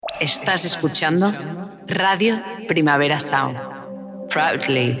Estás escuchando Radio Primavera Sound,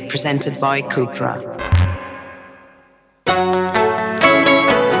 proudly presented by Cupra.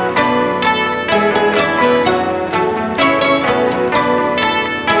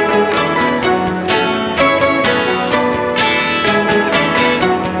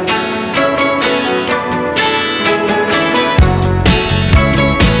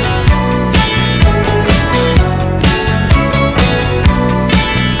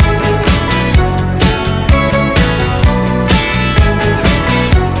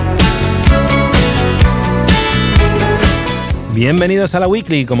 Bienvenidos a la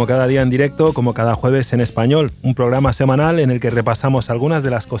Weekly, como cada día en directo, como cada jueves en español, un programa semanal en el que repasamos algunas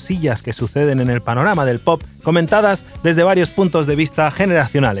de las cosillas que suceden en el panorama del pop, comentadas desde varios puntos de vista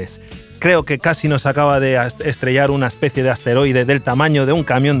generacionales. Creo que casi nos acaba de estrellar una especie de asteroide del tamaño de un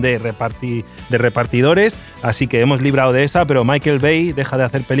camión de repartidores, así que hemos librado de esa, pero Michael Bay deja de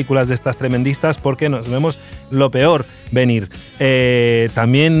hacer películas de estas tremendistas porque nos vemos lo peor venir.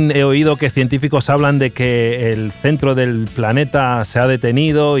 También he oído que científicos hablan de que el centro del planeta se ha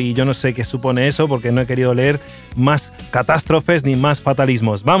detenido y yo no sé qué supone eso porque no he querido leer más catástrofes ni más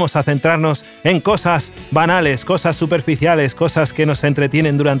fatalismos. Vamos a centrarnos en cosas banales, cosas superficiales, cosas que nos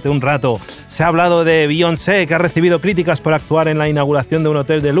entretienen durante un rato. Se ha hablado de Beyoncé, que ha recibido críticas por actuar en la inauguración de un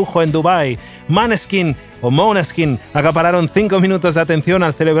hotel de lujo en Dubái. Måneskin acapararon 5 minutos de atención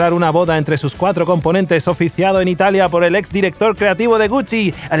al celebrar una boda entre sus 4 componentes, oficiado en Italia por el exdirector creativo de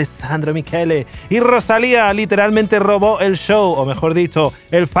Gucci, Alessandro Michele. Y Rosalía literalmente robó el show, o mejor dicho,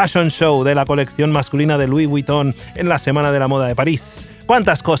 el fashion show de la colección masculina de Louis Vuitton en la Semana de la Moda de París.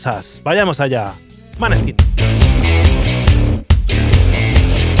 ¡Cuántas cosas! Vayamos allá. Måneskin.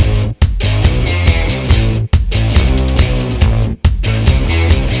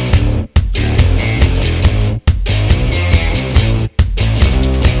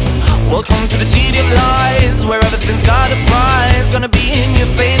 Welcome to the city of lies, where everything's got a prize, gonna be in your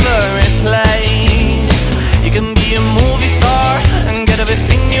favorite place. You can be a movie star and get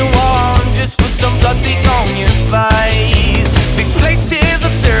everything you want, just put some plastic on your face. This place is a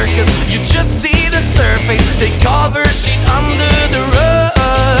circus, you just see the surface, they cover shit under the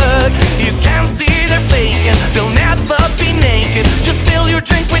rug. You can't see they're faking, they'll never be naked, just fill your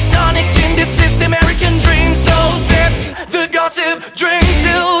drink with tonic gin, this is the American dream. So sip the gossip, drink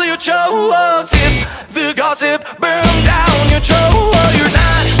till you choke. Sip the gossip, burn down your throat. You're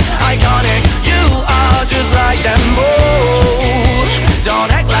not iconic, you are just like them both.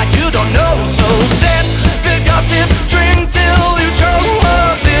 Don't act like you don't know. So sip the gossip, drink till you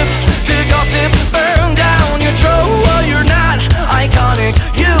choke. Sip the gossip, burn down your throat. You're not iconic,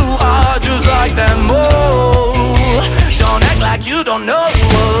 you are just like them both. Don't act like you don't know.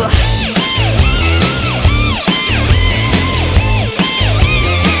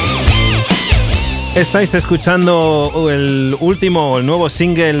 Estáis escuchando el nuevo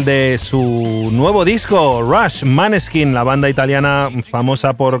single de su nuevo disco, Rush. Måneskin, la banda italiana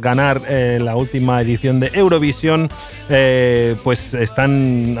famosa por ganar la última edición de Eurovisión, pues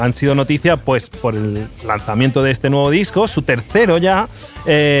han sido noticia pues por el lanzamiento de este nuevo disco, su tercero ya,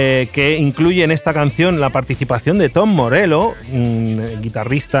 que incluye en esta canción la participación de Tom Morello,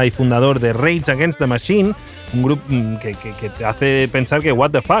 guitarrista y fundador de Rage Against the Machine, un grupo que te hace pensar que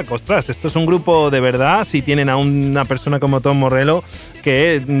what the fuck, ostras, esto es un grupo de verdad si tienen a una persona como Tom Morello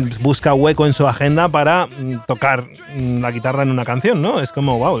que busca hueco en su agenda para tocar la guitarra en una canción, ¿no? Es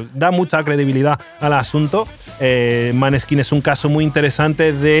como, wow, da mucha credibilidad al asunto. Måneskin es un caso muy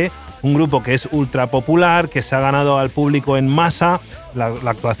interesante de un grupo que es ultra popular, que se ha ganado al público en masa. La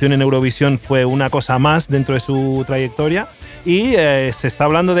actuación en Eurovisión fue una cosa más dentro de su trayectoria. Y se está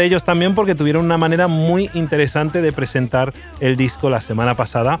hablando de ellos también porque tuvieron una manera muy interesante de presentar el disco la semana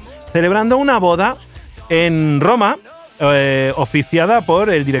pasada, celebrando una boda en Roma, oficiada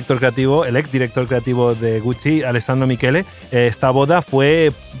por el exdirector creativo de Gucci, Alessandro Michele. Esta boda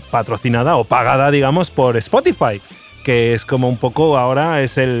fue patrocinada o pagada, digamos, por Spotify, que es como un poco ahora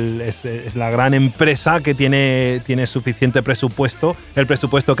es la gran empresa que tiene suficiente presupuesto, el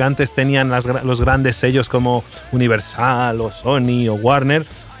presupuesto que antes tenían los grandes sellos como Universal o Sony o Warner.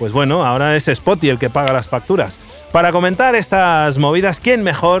 Pues bueno, ahora es Spotify el que paga las facturas. Para comentar estas movidas, ¿quién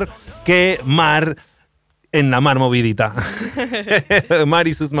mejor que Mar en la Mar movidita? Mar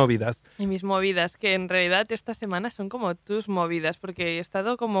y sus movidas. Y mis movidas, que en realidad esta semana son como tus movidas, porque he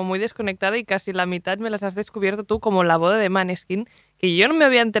estado como muy desconectada y casi la mitad me las has descubierto tú, como la boda de Måneskin, que yo no me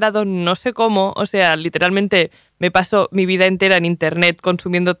había enterado no sé cómo, o sea, literalmente me paso mi vida entera en internet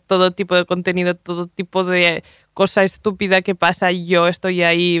consumiendo todo tipo de contenido, todo tipo de cosa estúpida que pasa y yo estoy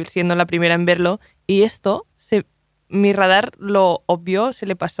ahí siendo la primera en verlo, y esto mi radar lo obvió, se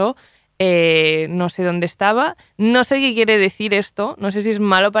le pasó. No sé dónde estaba. No sé qué quiere decir esto. No sé si es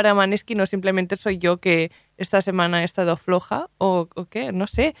malo para Maneskin o simplemente soy yo que esta semana he estado floja o qué, no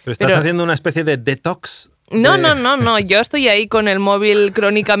sé. Pero estás haciendo una especie de detox. No. Yo estoy ahí con el móvil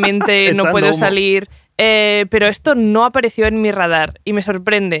crónicamente, no puedo salir. Pero esto no apareció en mi radar y me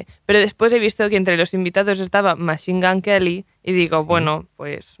sorprende. Pero después he visto que entre los invitados estaba Machine Gun Kelly y digo, bueno,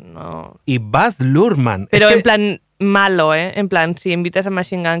 pues no. Y Baz Luhrmann. Pero en plan malo, ¿eh? En plan, si invitas a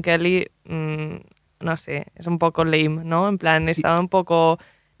Machine Gun Kelly, no sé, es un poco lame, ¿no? En plan, estaba un poco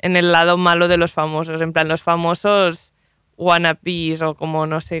en el lado malo de los famosos. En plan, los famosos wannabes o como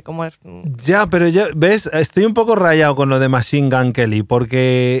no sé cómo es. Ya, pero yo, ¿ves? Estoy un poco rayado con lo de Machine Gun Kelly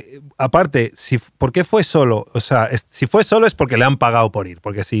porque, aparte, ¿por qué fue solo? O sea, si fue solo es porque le han pagado por ir,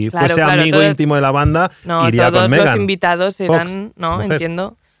 porque si fuese amigo íntimo de la banda, iría con Megan. Todos los invitados eran, Fox, no,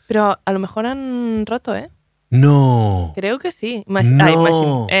 entiendo. Pero a lo mejor han roto, ¿eh? No. Creo que sí.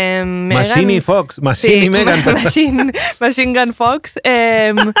 No. Machine y Fox. Machine y Megan. Machine Gun Fox.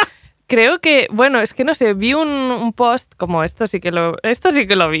 Creo que, bueno, es que no sé, vi un post, como esto sí que lo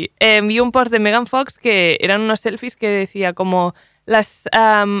vi. Vi un post de Megan Fox que eran unos selfies que decía como las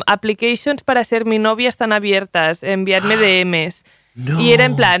applications para ser mi novia están abiertas, enviadme DMs. No. Y era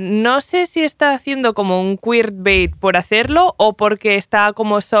en plan, no sé si está haciendo como un queerbait por hacerlo o porque está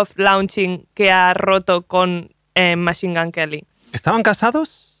como soft launching que ha roto con Machine Gun Kelly. ¿Estaban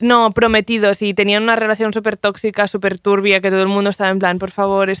casados? No, prometidos, y tenían una relación súper tóxica, súper turbia, que todo el mundo estaba en plan, por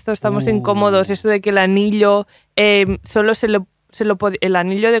favor, estamos incómodos, eso de que el anillo solo el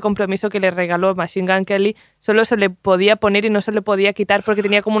anillo de compromiso que le regaló Machine Gun Kelly solo se le podía poner y no se le podía quitar porque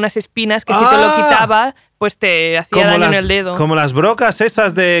tenía como unas espinas que si te lo quitabas, pues te hacía daño en el dedo. Como las brocas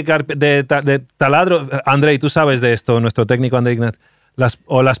esas de taladro. Andrei, tú sabes de esto, nuestro técnico Andrei Ignat.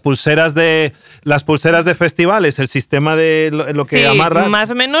 Las pulseras de festivales, el sistema de lo que amarra.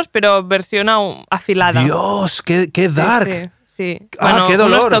 Más o menos, pero versión afilada. Dios, qué dark. Sí. Bueno, qué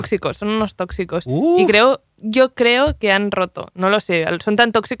dolor. Son unos tóxicos. Y yo creo que han roto. No lo sé. Son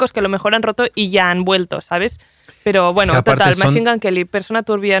tan tóxicos que a lo mejor han roto y ya han vuelto, ¿sabes? Pero bueno, total, Machine Gun Kelly, persona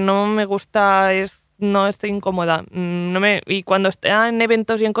turbia, no me gusta, no estoy incómoda. Y cuando está en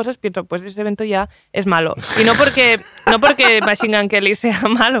eventos y en cosas, pienso, pues ese evento ya es malo. Y no porque Machine Gun Kelly sea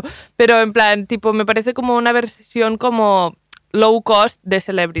malo, pero en plan, tipo, me parece como una versión como low cost de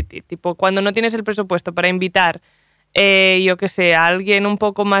celebrity. Tipo, cuando no tienes el presupuesto para invitar, yo qué sé, a alguien un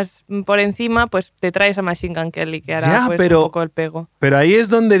poco más por encima, pues te traes a Machine Gun Kelly, que hará un poco el pego. Pero ahí es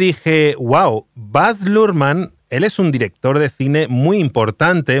donde dije, wow, Baz Luhrmann, él es un director de cine muy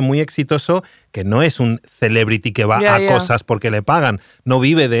importante, muy exitoso, que no es un celebrity que va a cosas porque le pagan. No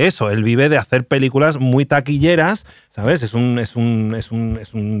vive de eso, él vive de hacer películas muy taquilleras, ¿sabes? Es una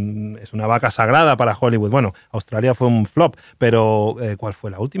vaca sagrada para Hollywood. Bueno, Australia fue un flop, pero ¿cuál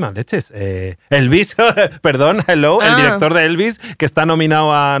fue la última? Leches. Elvis, perdón, Hello, el director de Elvis, que está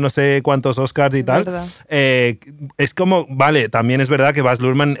nominado a no sé cuántos Oscars y tal. Es como, vale, también es verdad que Baz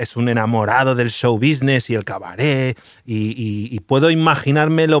Luhrmann es un enamorado del show business y el cabaret, y puedo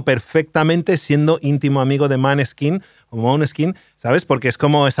imaginármelo perfectamente siendo íntimo amigo de Måneskin, ¿sabes? Porque es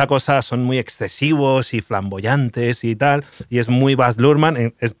como esa cosa, son muy excesivos y flamboyantes y tal, y es muy Baz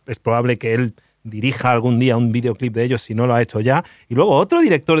Luhrmann, es probable que él dirija algún día un videoclip de ellos si no lo ha hecho ya. Y luego otro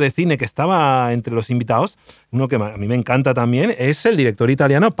director de cine que estaba entre los invitados, uno que a mí me encanta también, es el director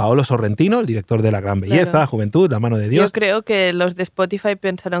italiano Paolo Sorrentino, el director de La Gran Belleza, claro. Juventud, La mano de Dios. Yo creo que los de Spotify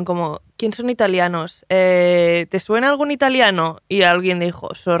pensaron como, ¿quién son italianos? ¿Te suena algún italiano? Y alguien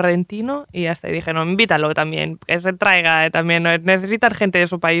dijo, Sorrentino, y hasta ahí dije, no, invítalo también, que se traiga también, necesitan gente de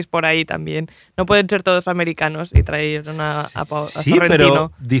su país por ahí también. No pueden ser todos americanos y traer a Sorrentino. Sí,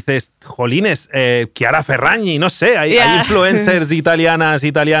 pero dices, jolines, Chiara Ferragni, no sé, hay influencers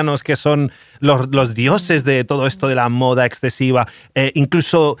italianos que son los dioses de todo esto de la moda excesiva,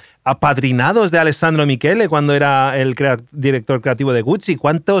 incluso apadrinados de Alessandro Michele cuando era el director creativo de Gucci.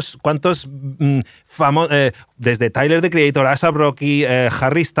 ¿Cuántos famosos, desde Tyler, the Creator, A$AP Rocky,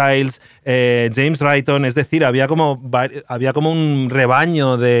 Harry Styles, James Rayton, es decir, había como un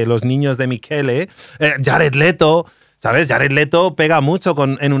rebaño de los niños de Michele, Jared Leto. ¿Sabes? Jared Leto pega mucho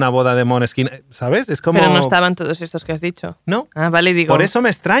en una boda de Måneskin, ¿sabes? Es como... Pero no estaban todos estos que has dicho. ¿No? Ah, vale, digo... Por eso me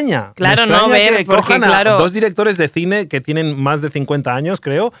extraña. Claro, me extraña no, que cojan a dos directores de cine que tienen más de 50 años,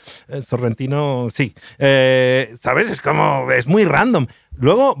 creo. Sorrentino, sí. ¿Sabes? Es como... Es muy random.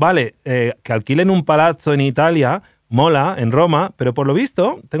 Luego, vale, que alquilen un palazzo en Italia... Mola, en Roma, pero por lo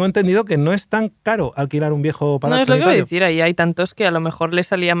visto tengo entendido que no es tan caro alquilar un viejo palazzo. No, es lo que voy a decir, ahí hay tantos que a lo mejor les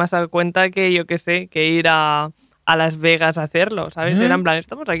salía más a cuenta que, yo qué sé, que ir a a Las Vegas a hacerlo, ¿sabes? Era en plan,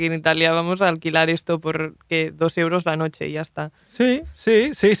 estamos aquí en Italia, vamos a alquilar esto por 2 euros la noche y ya está. Sí,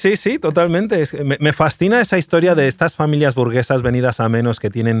 totalmente. Me fascina esa historia de estas familias burguesas venidas a menos que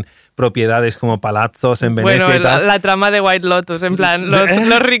tienen propiedades como palazzos en Venecia bueno, y tal. la trama de White Lotus, en plan,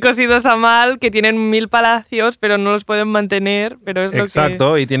 los ricos idos a mal que tienen 1000 palacios pero no los pueden mantener, pero es Exacto,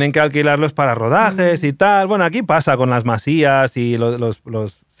 lo que... y tienen que alquilarlos para rodajes y tal. Bueno, aquí pasa con las masías y los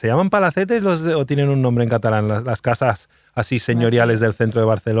 ¿se llaman palacetes o tienen un nombre en catalán? Las casas así señoriales del centro de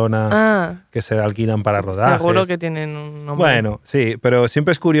Barcelona que se alquilan para rodajes. Seguro que tienen un nombre. Bueno, sí, pero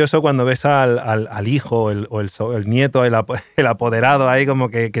siempre es curioso cuando ves al hijo o el nieto, el apoderado ahí, como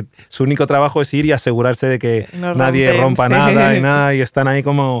que su único trabajo es ir y asegurarse de que nadie rompa nada y están ahí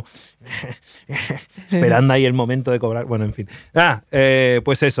como esperando ahí el momento de cobrar. Bueno, en fin.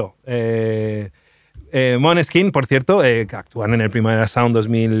 Pues eso. Måneskin, por cierto, que actúan en el Primavera Sound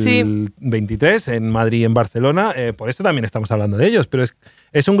 2023 en Madrid y en Barcelona. Por eso también estamos hablando de ellos. Pero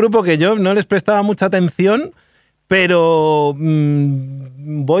es un grupo que yo no les prestaba mucha atención, pero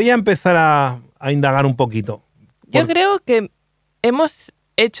voy a empezar a indagar un poquito. Yo creo que hemos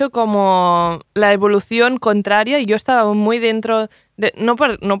hecho como la evolución contraria y yo estaba muy dentro de, no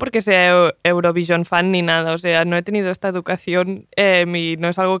porque sea Eurovision fan ni nada, o sea, no he tenido esta educación y no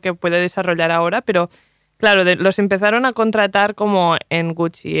es algo que pueda desarrollar ahora, pero claro, los empezaron a contratar como en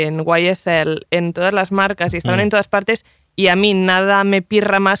Gucci, en YSL, en todas las marcas y estaban en todas partes y a mí nada me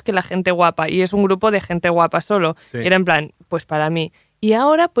pirra más que la gente guapa y es un grupo de gente guapa solo. Sí. Era en plan, pues para mí. Y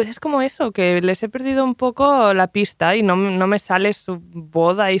ahora pues es como eso, que les he perdido un poco la pista y no me sale su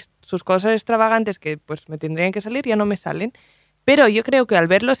boda y sus cosas extravagantes que pues me tendrían que salir, ya no me salen. Pero yo creo que al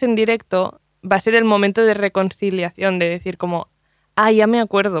verlos en directo va a ser el momento de reconciliación, de decir como, ya me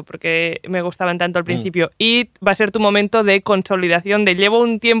acuerdo porque me gustaban tanto al principio. Y va a ser tu momento de consolidación, de llevo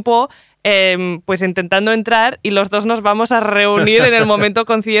un tiempo pues intentando entrar y los dos nos vamos a reunir en el momento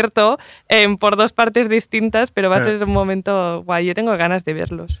concierto por 2 partes distintas, pero va a ser un momento guay. Yo tengo ganas de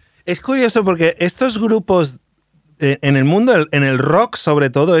verlos. Es curioso porque estos grupos en el mundo, en el rock sobre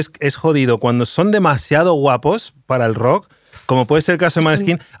todo, es jodido. Cuando son demasiado guapos para el rock, como puede ser el caso de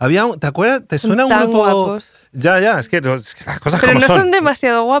Måneskin, ¿te acuerdas? ¿Te suena un grupo? Guapos. Ya, es que las cosas pero como no son. Son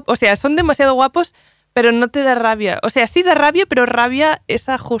demasiado guapos, o sea, son demasiado guapos, pero no te da rabia. O sea, sí da rabia, pero rabia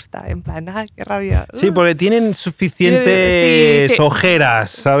esa justa, en plan, qué rabia. Sí, porque tienen suficientes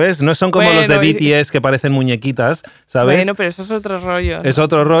ojeras, ¿sabes? No son como los de BTS que parecen muñequitas, ¿sabes? Bueno, pero eso es otro rollo, ¿no? Es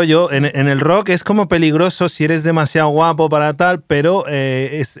otro rollo. En el rock es como peligroso si eres demasiado guapo para tal, pero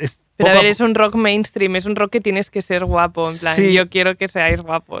Pero a ver, es un rock mainstream, es un rock que tienes que ser guapo, en plan, sí. Yo quiero que seáis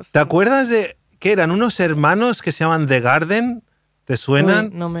guapos. ¿Te acuerdas de que eran unos hermanos que se llaman The Garden? ¿Te suenan?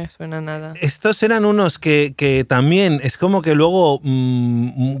 Uy, no me suena nada. Estos eran unos que también es como que luego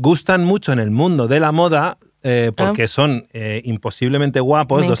gustan mucho en el mundo de la moda porque son imposiblemente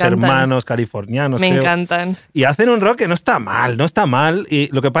guapos, los hermanos californianos. Me encantan. Y hacen un rock que no está mal. Y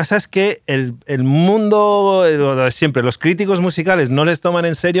lo que pasa es que el mundo, siempre, los críticos musicales no les toman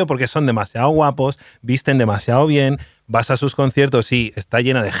en serio porque son demasiado guapos, visten demasiado bien. Vas a sus conciertos y está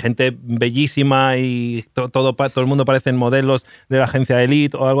llena de gente bellísima y todo el mundo parecen modelos de la agencia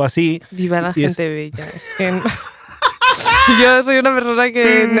Elite o algo así. Viva la gente bella. Es que yo soy una persona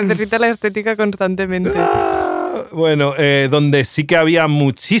que necesita la estética constantemente. Bueno, donde sí que había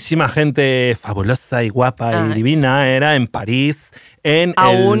muchísima gente fabulosa y guapa y divina era en París.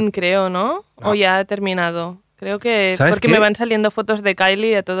 Creo, ¿no? O ya ha terminado. Creo que porque me van saliendo fotos de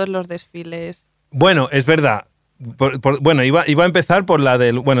Kylie a todos los desfiles. Bueno, es verdad. Bueno, iba a empezar por la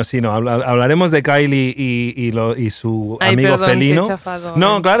del... Bueno, sí, no, hablaremos de Kylie y su amigo felino. Qué chafado,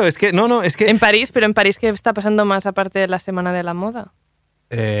 no, claro, es que... es que... En París, pero en París, ¿qué está pasando más aparte de la Semana de la Moda?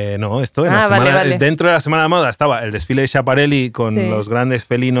 No, esto en la semana, vale. Dentro de la Semana de Moda estaba el desfile de Schiaparelli con los grandes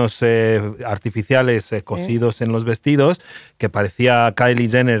felinos artificiales cosidos en los vestidos, que parecía Kylie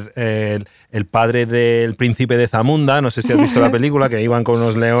Jenner, el padre del príncipe de Zamunda, no sé si has visto la película, que iban con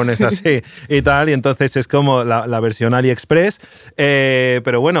unos leones así y tal, y entonces es como la versión AliExpress,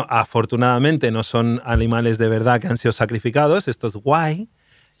 pero bueno, afortunadamente no son animales de verdad que han sido sacrificados, esto es guay.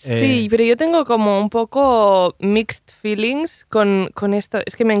 Sí, pero yo tengo como un poco mixed feelings con esto.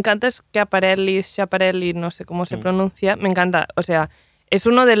 Es que me encanta Schiaparelli, no sé cómo se pronuncia, me encanta. O sea, es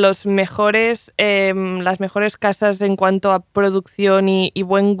uno de los mejores, las mejores casas en cuanto a producción y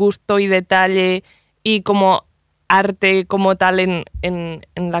buen gusto y detalle y como arte como tal en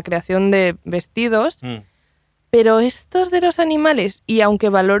la creación de vestidos. Pero estos de los animales, y aunque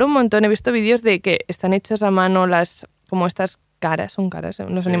valoro un montón, he visto vídeos de que están hechos a mano como estas caras, son caras,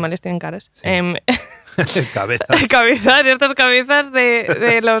 los animales tienen caras. Sí. Cabezas. Estas cabezas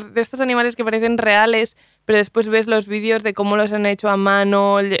de estos animales que parecen reales, pero después ves los vídeos de cómo los han hecho a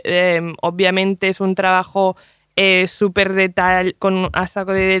mano, obviamente es un trabajo súper a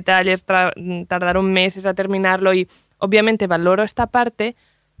saco de detalles, tardaron meses a terminarlo y obviamente valoro esta parte,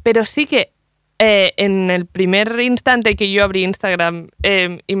 pero sí que en el primer instante que yo abrí Instagram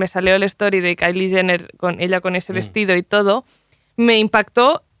y me salió el story de Kylie Jenner, ella con ese vestido y todo, me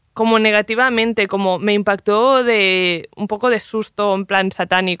impactó como negativamente, como me impactó de un poco de susto, en plan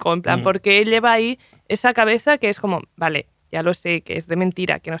satánico, en plan, porque él lleva ahí esa cabeza que es como, vale, ya lo sé, que es de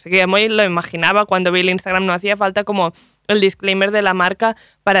mentira, que no sé qué. Yo lo imaginaba cuando vi el Instagram, no hacía falta como el disclaimer de la marca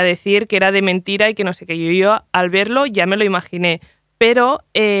para decir que era de mentira y que no sé qué. Yo al verlo ya me lo imaginé, pero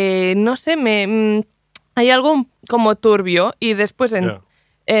no sé, hay algo como turbio y después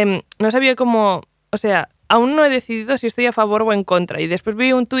no sabía cómo, o sea, aún no he decidido si estoy a favor o en contra. Y después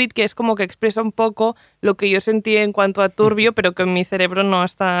vi un tuit que es como que expresa un poco lo que yo sentí en cuanto a turbio, pero que mi cerebro no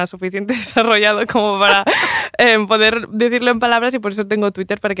está suficiente desarrollado como para poder decirlo en palabras y por eso tengo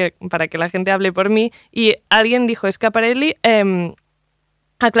Twitter para que la gente hable por mí. Y alguien dijo, Schiaparelli,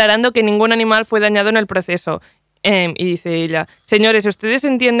 aclarando que ningún animal fue dañado en el proceso. Y dice ella, señores, ¿ustedes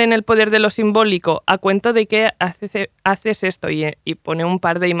entienden el poder de lo simbólico? ¿A cuento de qué haces esto? Y pone un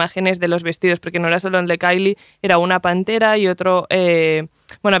par de imágenes de los vestidos, porque no era solo el de Kylie, era una pantera y otro...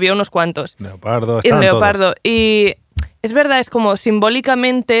 bueno, había unos cuantos. Leopardo, todos. Y es verdad, es como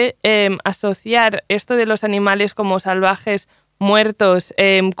simbólicamente asociar esto de los animales como salvajes muertos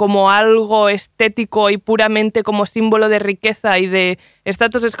como algo estético y puramente como símbolo de riqueza y de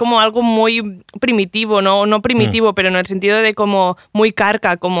estatus es como algo muy primitivo, no primitivo, pero en el sentido de como muy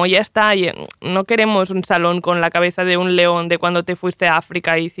carca, como ya está, no queremos un salón con la cabeza de un león de cuando te fuiste a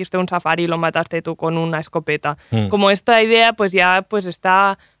África y hiciste un safari y lo mataste tú con una escopeta. Como esta idea pues ya pues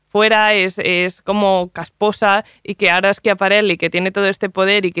está fuera, es como casposa y que ahora Schiaparelli, que tiene todo este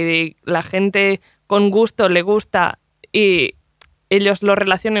poder y que la gente con gusto le gusta y ellos lo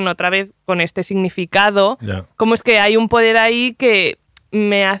relacionen otra vez con este significado, como es que hay un poder ahí que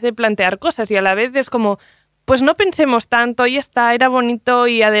me hace plantear cosas y a la vez es como, pues no pensemos tanto, ya está, era bonito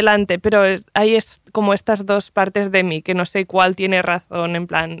y adelante, pero ahí es como estas dos partes de mí, que no sé cuál tiene razón, en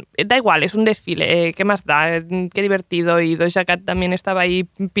plan, da igual, es un desfile, ¿qué más da? Qué divertido, y Doja Cat también estaba ahí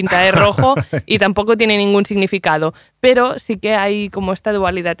pintada de rojo y tampoco tiene ningún significado, pero sí que hay como esta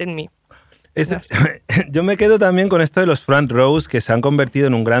dualidad en mí. Yo me quedo también con esto de los front rows que se han convertido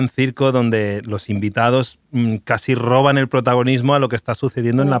en un gran circo donde los invitados casi roban el protagonismo a lo que está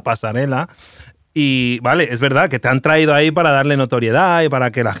sucediendo en la pasarela. Y vale, es verdad que te han traído ahí para darle notoriedad y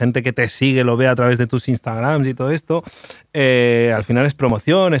para que la gente que te sigue lo vea a través de tus Instagrams y todo esto. Al final es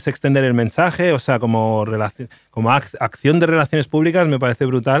promoción, es extender el mensaje, o sea, como acción de relaciones públicas me parece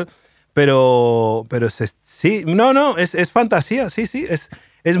brutal. Pero sí, es fantasía, sí,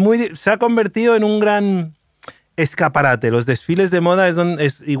 se ha convertido en un gran escaparate. Los desfiles de moda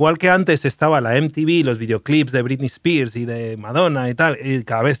es igual que antes estaba la MTV, los videoclips de Britney Spears y de Madonna y tal, y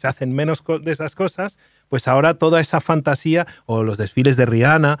cada vez se hacen menos de esas cosas, pues ahora toda esa fantasía, o los desfiles de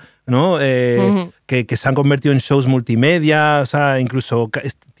Rihanna, ¿no? Que se han convertido en shows multimedia, o sea, incluso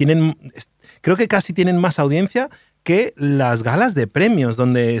creo que casi tienen más audiencia que las galas de premios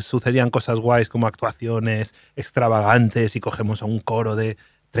donde sucedían cosas guays como actuaciones extravagantes y cogemos a un coro de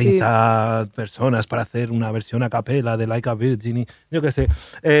 30 personas para hacer una versión a capela de Like a Virgin y yo qué sé.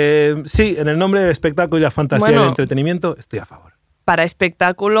 Sí, en el nombre del espectáculo y la fantasía y el entretenimiento estoy a favor. Para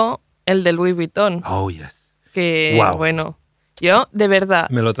espectáculo, el de Louis Vuitton. Oh, yes. Que, bueno, yo de verdad...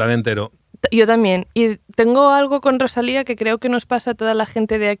 Me lo tragué entero. Yo también. Y tengo algo con Rosalía que creo que nos pasa a toda la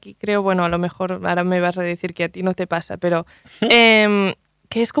gente de aquí. Creo, bueno, a lo mejor ahora me vas a decir que a ti no te pasa, pero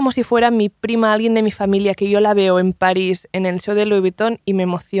que es como si fuera mi prima, alguien de mi familia, que yo la veo en París en el show de Louis Vuitton y me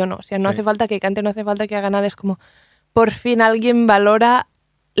emociono. O sea, no hace falta que cante, no hace falta que haga nada. Es como, por fin alguien valora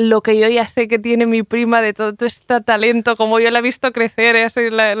lo que yo ya sé que tiene mi prima de todo este talento, como yo la he visto crecer,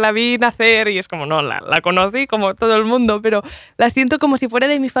 la vi nacer y es como, no, la conocí como todo el mundo, pero la siento como si fuera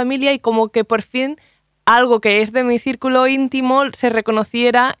de mi familia y como que por fin algo que es de mi círculo íntimo se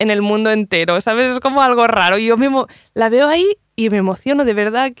reconociera en el mundo entero, ¿sabes? Es como algo raro. Y yo mismo la veo ahí y me emociono de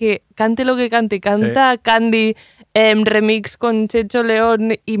verdad que cante lo que cante. Canta Candy, remix con Checho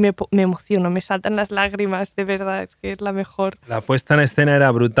León y me emociono, me saltan las lágrimas, de verdad, es que es la mejor. La puesta en escena era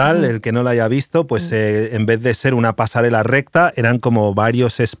brutal, el que no la haya visto, pues en vez de ser una pasarela recta, eran como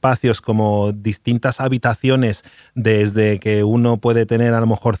varios espacios, como distintas habitaciones, desde que uno puede tener a lo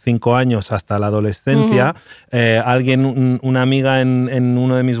mejor 5 años hasta la adolescencia. Una amiga en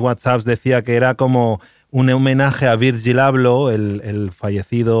uno de mis WhatsApps decía que era como un homenaje a Virgil Abloh, el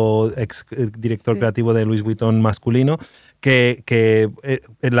fallecido ex director creativo de Louis Vuitton masculino, que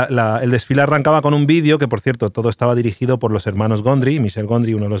el desfile arrancaba con un vídeo que, por cierto, todo estaba dirigido por los hermanos Gondry, Michel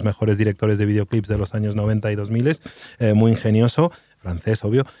Gondry, uno de los mejores directores de videoclips de los años 90 y 2000, muy ingenioso, francés,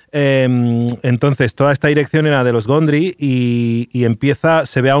 obvio. Entonces, toda esta dirección era de los Gondry y empieza,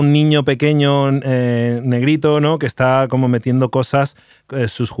 se ve a un niño pequeño negrito, ¿no?, que está como metiendo cosas,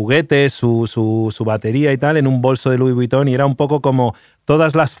 sus juguetes, su batería y tal, en un bolso de Louis Vuitton, y era un poco como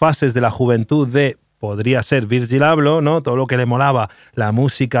todas las fases de la juventud de... Podría ser Virgil Abloh, ¿no? Todo lo que le molaba, la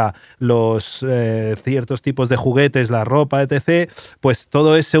música, los ciertos tipos de juguetes, la ropa, etc. Pues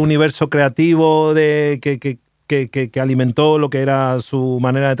todo ese universo creativo que alimentó lo que era su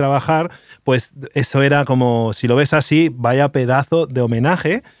manera de trabajar, pues eso era como, si lo ves así, vaya pedazo de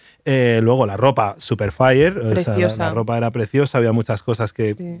homenaje. Luego la ropa super fire, o sea, la ropa era preciosa, había muchas cosas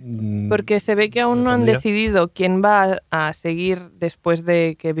que... Sí. Porque se ve que aún no han decidido quién va a seguir después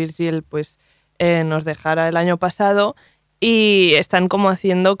de que Virgil pues nos dejara el año pasado, y están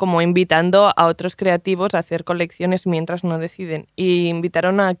como invitando a otros creativos a hacer colecciones mientras no deciden. Y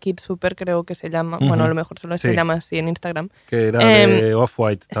invitaron a Kid Super, creo que se llama, bueno, a lo mejor solo se llama así en Instagram. Que era de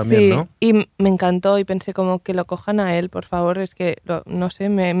Off-White también, sí, ¿no? Y me encantó y pensé como que lo cojan a él, por favor, es que, no sé,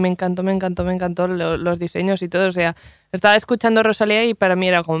 me encantó los diseños y todo, o sea, estaba escuchando Rosalía y para mí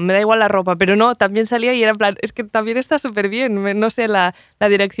era como, me da igual la ropa, pero no, también salía y era en plan, es que también está súper bien, no sé, la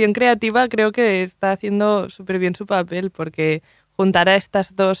dirección creativa creo que está haciendo súper bien su papel, porque juntar a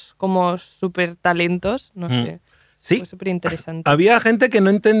estas dos como súper talentos, no sé, sí, fue súper interesante. Había gente que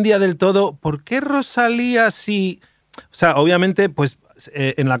no entendía del todo por qué Rosalía sí... O sea, obviamente, pues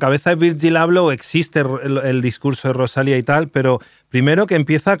en la cabeza de Virgil Abloh existe el discurso de Rosalía y tal, pero primero que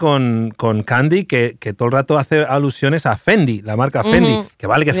empieza con Candy, que todo el rato hace alusiones a Fendi, la marca Fendi, que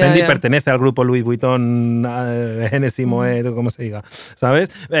vale que Fendi pertenece al grupo Louis Vuitton, Hennessy, Moet, como se diga, ¿sabes?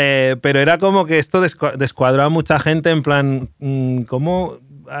 Pero era como que esto descuadró a mucha gente en plan, ¿cómo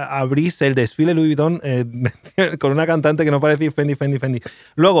abrís el desfile Louis Vuitton con una cantante que no parece decir Fendi?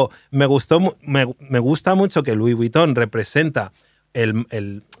 Luego, me gusta mucho que Louis Vuitton representa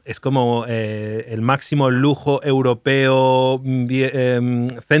es como el máximo lujo europeo,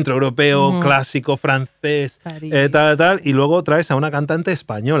 centroeuropeo, clásico, francés, tal, y luego traes a una cantante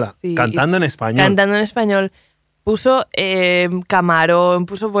española, cantando en español. Puso camarón,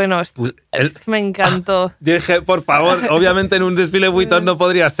 puso es que me encantó. Yo dije, por favor, obviamente en un desfile Vuitton no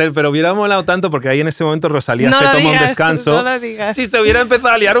podría ser, pero hubiera molado tanto porque ahí en ese momento Rosalía se toma un descanso. No lo digas. Si se hubiera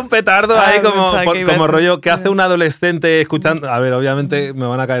empezado a liar un petardo ahí como rollo que hace un adolescente escuchando. A ver, obviamente me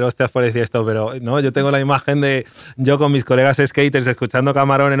van a caer hostias por decir esto, pero no, yo tengo la imagen de yo con mis colegas skaters escuchando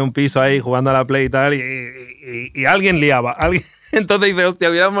Camarón en un piso ahí jugando a la Play y tal, y alguien liaba, Entonces dice, hostia,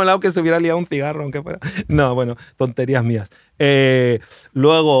 hubiera molado que se hubiera liado un cigarro, aunque fuera... No, bueno, tonterías mías.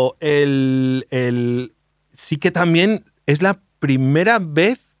 Luego, sí que también es la primera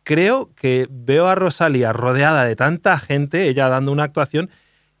vez, creo, que veo a Rosalía rodeada de tanta gente, ella dando una actuación,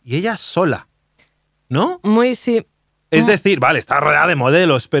 y ella sola, ¿no? Muy, sí. Es decir, vale, estaba rodeada de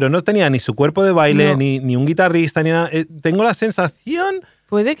modelos, pero no tenía ni su cuerpo de baile, ni un guitarrista, ni nada. Tengo la sensación...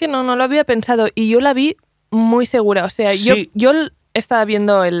 Puede que no lo había pensado, y yo la vi muy segura, o sea, sí. yo estaba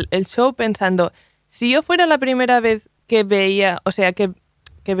viendo el show pensando, si yo fuera la primera vez que veía, o sea, que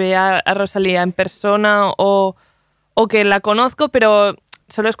vea a Rosalía en persona o que la conozco, pero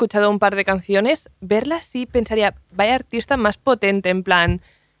solo he escuchado un par de canciones, verla así pensaría, vaya artista más potente, en plan,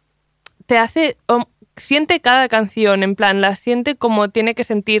 te hace... siente cada canción, en plan, la siente como tiene que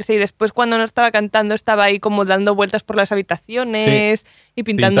sentirse, y después cuando no estaba cantando estaba ahí como dando vueltas por las habitaciones y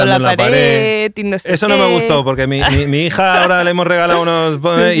pintando la pared y no sé Eso qué. No me gustó, porque mi hija ahora le hemos regalado unos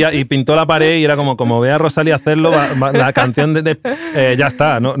y pintó la pared y era como ve a Rosalía hacerlo, la canción ya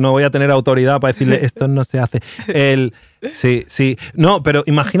está, no voy a tener autoridad para decirle esto no se hace. Sí. No, pero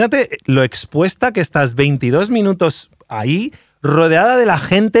imagínate lo expuesta que estás 22 minutos ahí, rodeada de la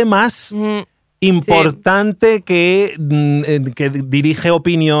gente más... importante que dirige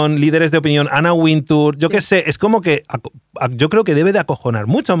opinión, líderes de opinión, Anna Wintour, yo qué sé, es como que yo creo que debe de acojonar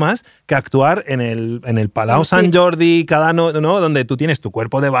mucho más que actuar en el Palau Sant Jordi, ¿no? Donde tú tienes tu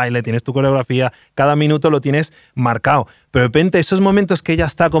cuerpo de baile, tienes tu coreografía, cada minuto lo tienes marcado. Pero de repente esos momentos que ella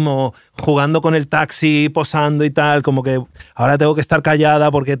está como jugando con el taxi, posando y tal, como que ahora tengo que estar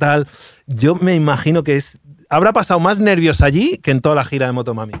callada porque tal, yo me imagino que habrá pasado más nervios allí que en toda la gira de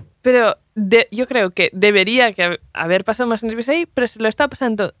Motomami. Pero yo creo que debería haber pasado más nervios ahí, pero se lo está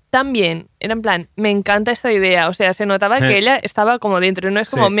pasando tan bien. Era en plan, me encanta esta idea. O sea, se notaba que ella estaba como dentro. No es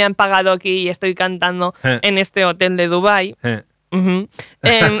como me han pagado aquí y estoy cantando en este hotel de Dubái.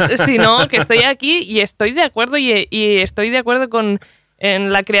 Sino que estoy aquí y estoy de acuerdo y estoy de acuerdo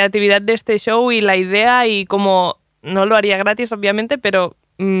en la creatividad de este show y la idea y como no lo haría gratis, obviamente, pero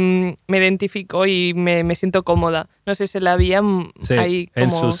me identifico y me siento cómoda. No sé, se la había ahí como...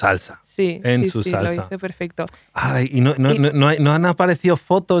 en su salsa. Sí, su salsa. lo hice perfecto. Ay, y no han aparecido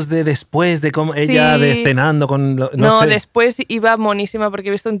fotos de después de cómo ella de cenando con... No sé. Después iba monísima porque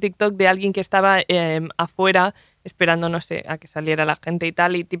he visto un TikTok de alguien que estaba afuera esperando, no sé, a que saliera la gente y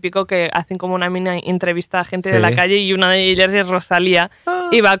tal, y típico que hacen como una mini entrevista a gente de la calle y una de ellas es Rosalía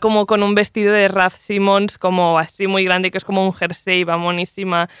y va como con un vestido de Raf Simons como así muy grande, que es como un jersey, va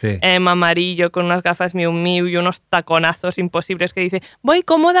monísima, amarillo, con unas gafas Miu Miu y unos taconazos imposibles que dice, voy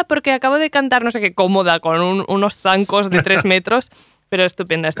cómoda porque acabo de cantar, no sé qué, cómoda, con unos zancos de 3 metros, pero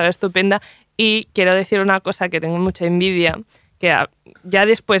estupenda, estaba estupenda. Y quiero decir una cosa que tengo mucha envidia, que ya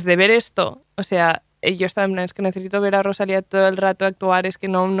después de ver esto, o sea, yo estaba en plan, es que necesito ver a Rosalía todo el rato actuar, es que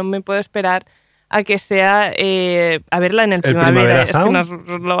no me puedo esperar a que sea a verla en el Primavera. Es que nos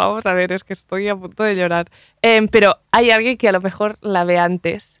lo vamos a ver, es que estoy a punto de llorar. Pero hay alguien que a lo mejor la ve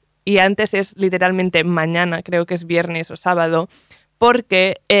antes, y antes es literalmente mañana, creo que es viernes o sábado,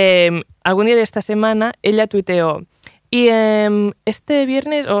 porque algún día de esta semana ella tuiteó, y este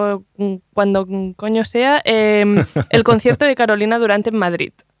viernes, o cuando coño sea, el concierto de Carolina Durante en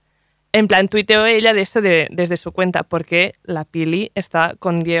Madrid. En plan, tuiteó ella de esto desde su cuenta, porque la Pili está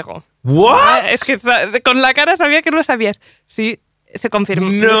con Diego. ¿What? Es que con la cara sabía que lo sabías. Sí, se confirmó.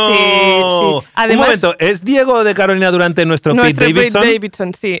 ¡No! Sí. Además, un momento, ¿es Diego de Carolina Durante nuestro Pete Davidson? Pete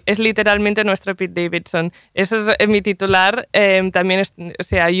Davidson, sí, es literalmente nuestro Pete Davidson. Eso es mi titular. También, o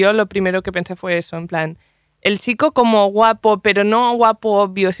sea, yo lo primero que pensé fue eso, en plan, el chico como guapo, pero no guapo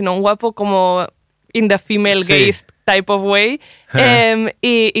obvio, sino un guapo como in the female gaze type of way,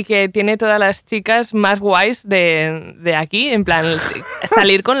 y que tiene todas las chicas más guays de aquí, en plan,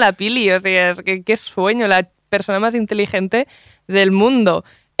 salir con la Pili, o sea, es que qué sueño, la persona más inteligente del mundo.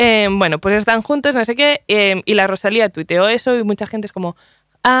 Bueno, pues están juntos, no sé qué, y la Rosalía tuiteó eso y mucha gente es como,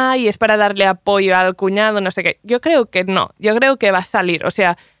 ay, es para darle apoyo al cuñado, no sé qué. Yo creo que no, yo creo que va a salir, o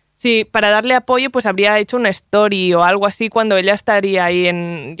sea, si para darle apoyo pues habría hecho una story o algo así cuando ella estaría ahí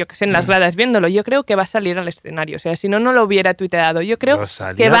en, yo qué sé, en las gradas viéndolo. Yo creo que va a salir al escenario, o sea, si no, no lo hubiera tuiteado. Yo creo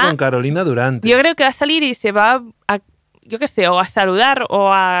Rosalía que va con Carolina Durante. Yo creo que va a salir y se va a, yo qué sé, o a saludar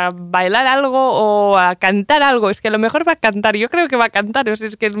o a bailar algo o a cantar algo. Es que a lo mejor va a cantar, yo creo que va a cantar, o sea,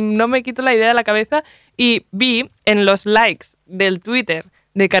 es que no me quito la idea de la cabeza. Y vi en los likes del Twitter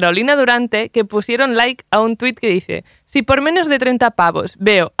de Carolina Durante que pusieron like a un tweet que dice: si por menos de 30 pavos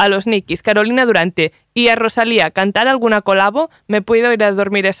veo a los Nikis, Carolina Durante y a Rosalía cantar alguna colabo, me puedo ir a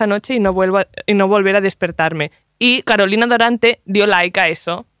dormir esa noche y no volver a despertarme. Y Carolina Durante dio like a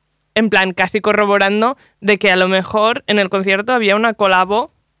eso, en plan casi corroborando de que a lo mejor en el concierto había una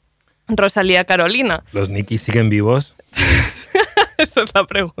colabo Rosalía-Carolina. ¿Los Nikis siguen vivos? Esa es la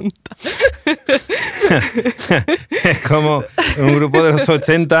pregunta. Es como un grupo de los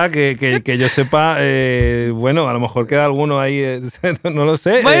 80 que yo sepa, bueno, a lo mejor queda alguno ahí, no lo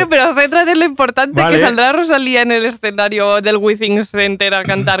sé. Bueno, pero céntrate en lo importante, vale, que saldrá Rosalía en el escenario del Withings Center a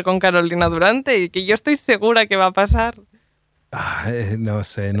cantar con Carolina Durante y que yo estoy segura que va a pasar. No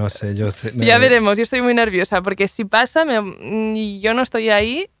sé, yo sé. Ya veremos, yo estoy muy nerviosa porque si pasa y yo no estoy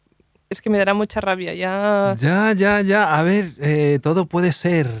ahí, es que me dará mucha rabia. Ya. A ver, todo puede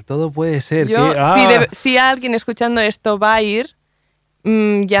ser. Yo, si alguien escuchando esto va a ir,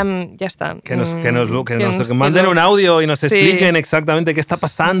 ya está. Que nos manden un audio y nos expliquen exactamente qué está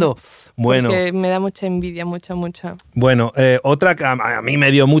pasando. Bueno. Porque me da mucha envidia, mucha. Bueno, otra que a mí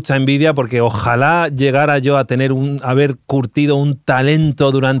me dio mucha envidia porque ojalá llegara yo a haber curtido un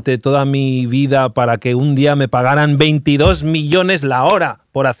talento durante toda mi vida para que un día me pagaran 22 millones la hora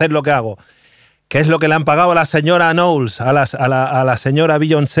por hacer lo que hago. ¿Qué es lo que le han pagado a la señora Knowles, a la señora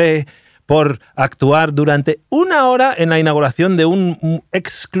Beyoncé, por actuar durante 1 hora en la inauguración de un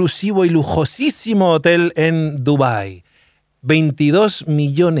exclusivo y lujosísimo hotel en Dubái? 22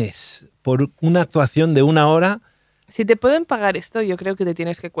 millones por una actuación de 1 hora. Si te pueden pagar esto, yo creo que te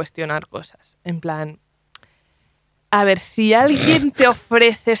tienes que cuestionar cosas. En plan, a ver, si alguien te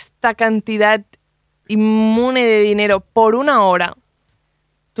ofrece esta cantidad inmune de dinero por 1 hora,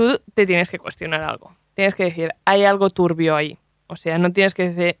 tú te tienes que cuestionar algo. Tienes que decir, hay algo turbio ahí. O sea, no tienes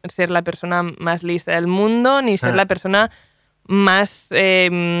que ser la persona más lista del mundo, ni ser la persona más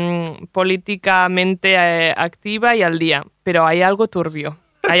políticamente activa y al día. Pero hay algo turbio.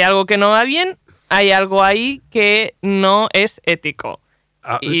 Hay algo que no va bien, hay algo ahí que no es ético.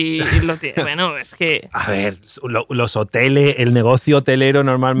 Y lo tiene. Bueno, es que... A ver, los hoteles, el negocio hotelero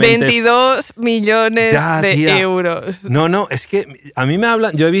normalmente... 22 millones de euros. No, es que a mí me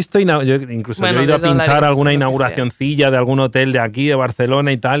hablan... Yo he visto, yo he ido a pinchar alguna inauguracioncilla de algún hotel de aquí, de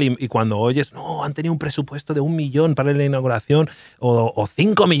Barcelona y tal, y cuando oyes, no, han tenido un presupuesto de 1 millón para la inauguración, o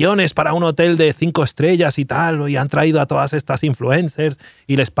 5 millones para un hotel de 5 estrellas y tal, y han traído a todas estas influencers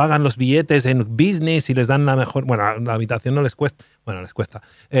y les pagan los billetes en business y les dan la mejor... Bueno, la habitación no les cuesta... Bueno, les cuesta.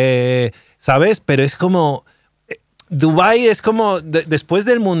 ¿Sabes? Pero es como... Dubái es como, después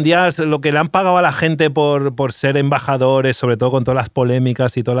del Mundial, lo que le han pagado a la gente por ser embajadores, sobre todo con todas las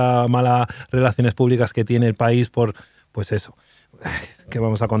polémicas y todas las malas relaciones públicas que tiene el país por, pues eso, ¿qué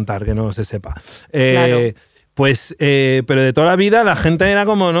vamos a contar? Que no se sepa. Claro. Pues, pero de toda la vida la gente era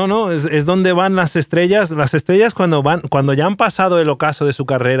como, no, es donde van las estrellas. Las estrellas cuando ya han pasado el ocaso de su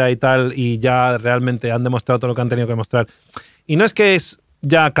carrera y tal, y ya realmente han demostrado todo lo que han tenido que mostrar. Y no es que es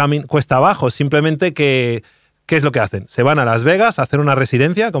ya cuesta abajo, simplemente que, ¿qué es lo que hacen? Se van a Las Vegas a hacer una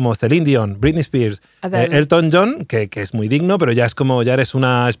residencia como Celine Dion, Britney Spears, Elton John, que es muy digno, pero ya es como, ya eres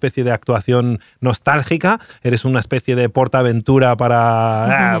una especie de actuación nostálgica, eres una especie de PortAventura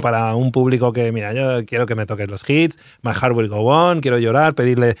para un público que, mira, yo quiero que me toques los hits, My Heart Will Go On, quiero llorar,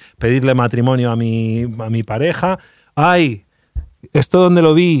 pedirle matrimonio a mi pareja. ¡Ay! ¿Esto dónde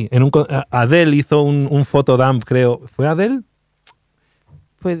lo vi? Adele hizo un photodump, creo. ¿Fue Adele?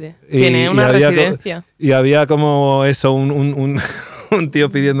 Puede. Tiene una residencia. Y había como eso, un tío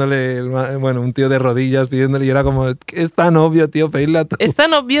pidiéndole, bueno, un tío de rodillas pidiéndole, y era como, es tan obvio, tío, pedirle a tú. Es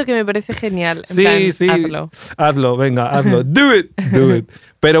tan obvio que me parece genial. Sí, hazlo, venga, hazlo. Do it.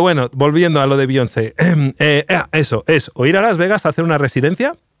 Pero bueno, volviendo a lo de Beyoncé. Eso, es o ir a Las Vegas a hacer una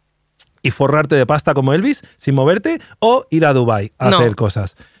residencia y forrarte de pasta como Elvis sin moverte, o ir a Dubái a hacer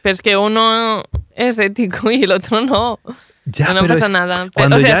cosas. Pero es que uno es ético y el otro no. Ya, no pasa nada.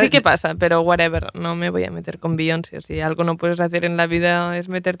 O sea, sí que pasa, pero whatever. No me voy a meter con Beyoncé. Si algo no puedes hacer en la vida es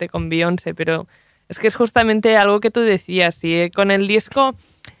meterte con Beyoncé, pero es que es justamente algo que tú decías. Si con el disco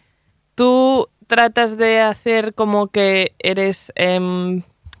tú tratas de hacer como que eres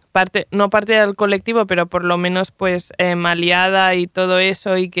no parte del colectivo, pero por lo menos pues aliada y todo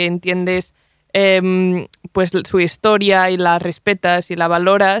eso, y que entiendes pues su historia y la respetas y la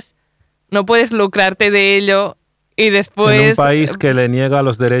valoras, no puedes lucrarte de ello. Y después... En un país que le niega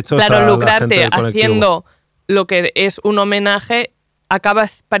los derechos a la gente del colectivo. Claro, lucrarte haciendo lo que es un homenaje,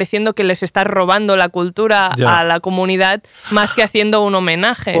 acabas pareciendo que les estás robando la cultura a la comunidad más que haciendo un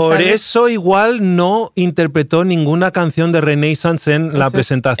homenaje. Por ¿sabes? eso igual no interpretó ninguna canción de Renaissance en la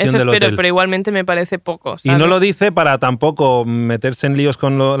presentación del hotel. Pero igualmente me parece poco, ¿sabes? Y no lo dice para tampoco meterse en líos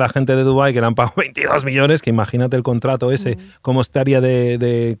con la gente de Dubái, que le han pagado 22 millones, que imagínate el contrato ese, cómo estaría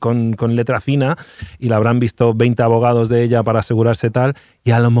con letra fina, y la habrán visto 20 abogados de ella para asegurarse tal.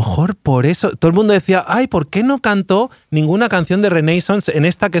 Y a lo mejor por eso todo el mundo decía, ay, ¿por qué no cantó ninguna canción de Renaissance en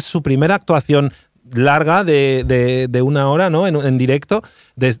esta que es su primera actuación larga de 1 hora, ¿no? En directo,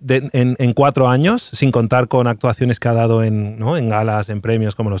 en 4 años, sin contar con actuaciones que ha dado en galas, en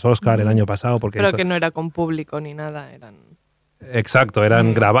premios como los Oscar el año pasado? Pero que no era con público ni nada, eran... Exacto,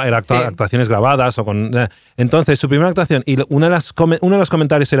 eran actuaciones grabadas. Entonces, su primera actuación, y uno de los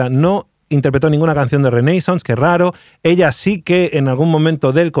comentarios era, no interpretó ninguna canción de Renaissance, qué raro. Ella sí que en algún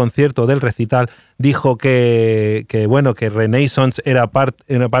momento del concierto, del recital, dijo que Renaissance era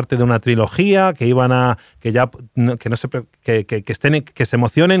parte de una trilogía, que iban a que se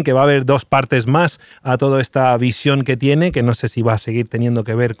emocionen, que va a haber 2 partes más a toda esta visión que tiene, que no sé si va a seguir teniendo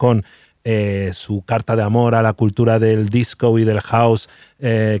que ver con su carta de amor a la cultura del disco y del house,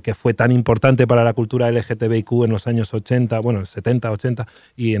 que fue tan importante para la cultura LGTBIQ en los años 80, bueno, 70, 80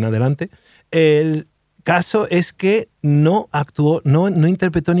 y en adelante. El caso es que no actuó, no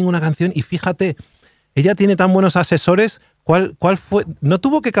interpretó ninguna canción, y fíjate, ella tiene tan buenos asesores. ¿Cuál fue? ¿No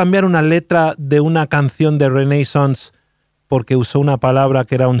tuvo que cambiar una letra de una canción de Renaissance porque usó una palabra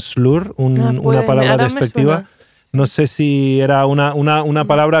que era un slur, una palabra despectiva? No sé si era una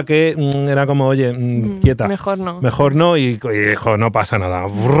palabra que era como, oye, quieta. Mejor no. Mejor no, y dijo, no pasa nada.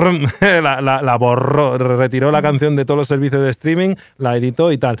 La borró, retiró la canción de todos los servicios de streaming, la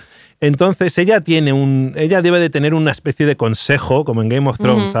editó y tal. Entonces ella debe de tener una especie de consejo, como en Game of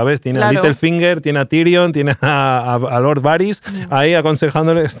Thrones, ¿sabes? Tiene a Littlefinger, tiene a Tyrion, tiene a Lord Varys ahí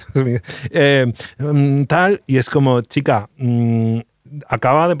aconsejándole tal, y es como, chica,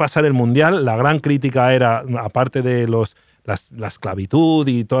 acaba de pasar el Mundial, la gran crítica era, aparte de la esclavitud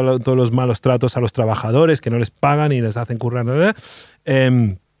y todos los malos tratos a los trabajadores que no les pagan y les hacen currar,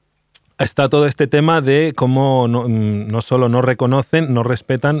 está todo este tema de cómo no solo no reconocen, no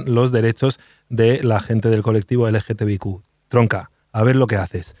respetan los derechos de la gente del colectivo LGTBIQ. Tronca, a ver lo que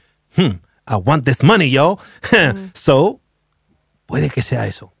haces. I want this money, yo. So, puede que sea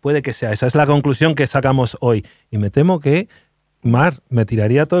eso, puede que sea esa. Es la conclusión que sacamos hoy. Y me temo que, Mar, me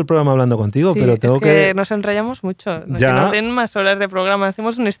tiraría todo el programa hablando contigo, pero tengo es que nos enrayamos mucho. Ya. Que nos den más horas de programa.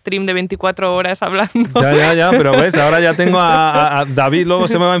 Hacemos un stream de 24 horas hablando. Ya, pero ves, ahora ya tengo a David, luego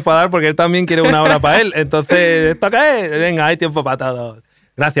se me va a enfadar porque él también quiere una hora para él. Entonces, ¿esto qué es? Venga, hay tiempo para todos.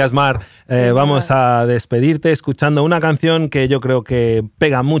 Gracias, Mar. Vamos a despedirte escuchando una canción que yo creo que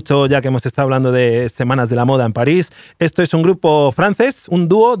pega mucho, ya que hemos estado hablando de Semanas de la Moda en París. Esto es un grupo francés, un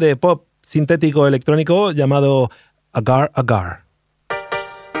dúo de pop sintético electrónico llamado Agar Agar.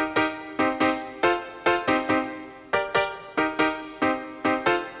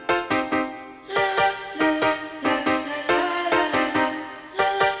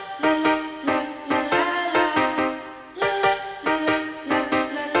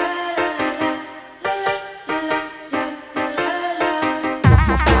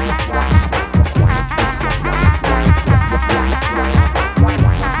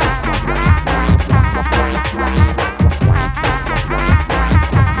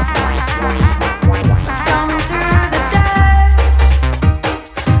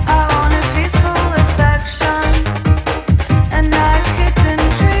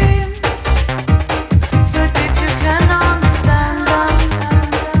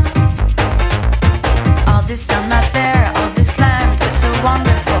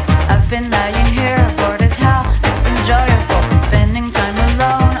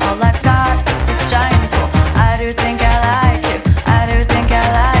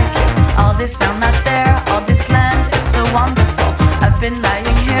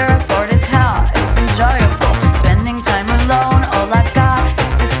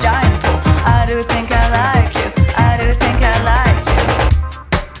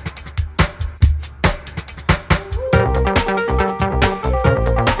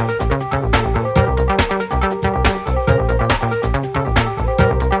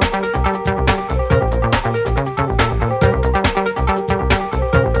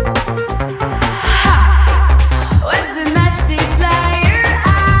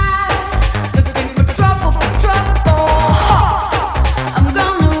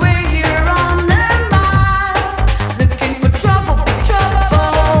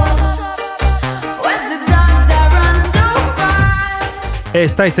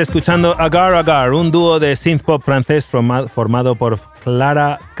 Estáis escuchando Agar Agar, un dúo de synthpop francés formado por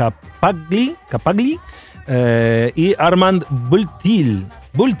Clara Capagli y Armand Bultil.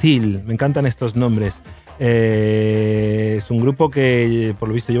 Me encantan estos nombres. Es un grupo que, por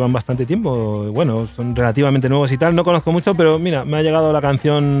lo visto, llevan bastante tiempo. Bueno, son relativamente nuevos y tal. No conozco mucho, pero mira, me ha llegado la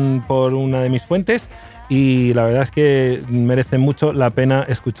canción por una de mis fuentes y la verdad es que merece mucho la pena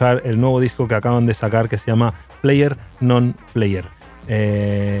escuchar el nuevo disco que acaban de sacar, que se llama Player Non Player.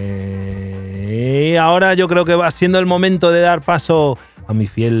 Y ahora yo creo que va siendo el momento de dar paso a mi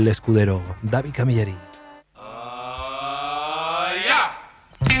fiel escudero, David Camilleri.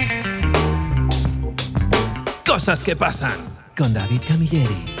 Cosas que pasan con David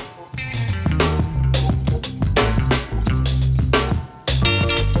Camilleri.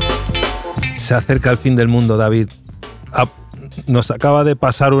 Se acerca el fin del mundo, David. Nos acaba de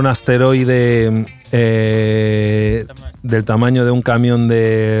pasar un asteroide del tamaño de un camión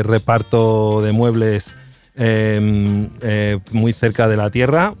de reparto de muebles muy cerca de la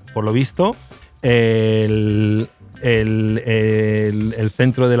Tierra, por lo visto. El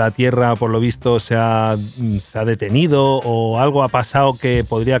centro de la Tierra, por lo visto, se ha detenido o algo ha pasado que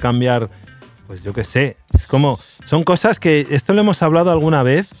podría cambiar, pues yo qué sé. Es como, son cosas que, esto lo hemos hablado alguna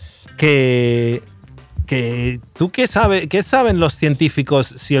vez, que ¿tú qué saben los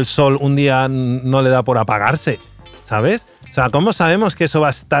científicos si el Sol un día no le da por apagarse? ¿Sabes? O sea, ¿cómo sabemos que eso va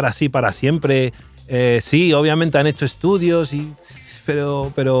a estar así para siempre? Sí, obviamente han hecho estudios,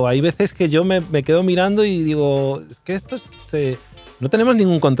 pero hay veces que yo me quedo mirando y digo, es que no tenemos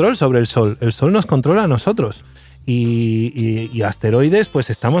ningún control sobre el Sol. El Sol nos controla a nosotros. Y asteroides, pues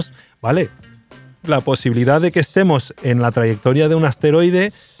estamos, vale, la posibilidad de que estemos en la trayectoria de un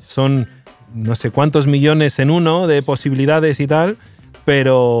asteroide son no sé cuántos millones en uno de posibilidades y tal,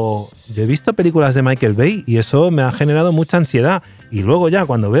 pero yo he visto películas de Michael Bay y eso me ha generado mucha ansiedad. Y luego ya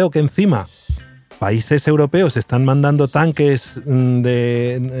cuando veo que encima países europeos están mandando tanques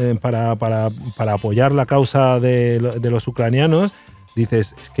para apoyar la causa de los ucranianos,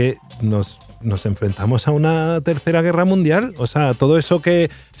 dices, es que nos enfrentamos a una tercera guerra mundial. O sea, todo eso que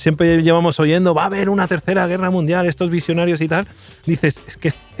siempre llevamos oyendo, va a haber una tercera guerra mundial, estos visionarios y tal, dices, es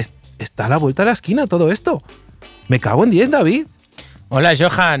que está a la vuelta de la esquina todo esto. Me cago en 10, David. Hola,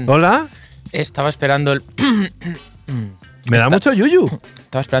 Johan. Hola. Estaba esperando el... Me da mucho yuyu.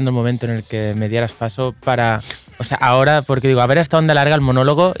 Estaba esperando el momento en el que me dieras paso para... O sea, ahora, porque digo, a ver hasta dónde alarga el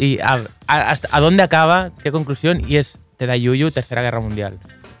monólogo y a dónde acaba, qué conclusión, y te da yuyu, Tercera Guerra Mundial.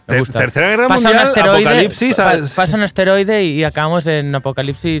 Me gusta. Tercera Guerra Mundial, Apocalipsis... Pasa un asteroide y acabamos en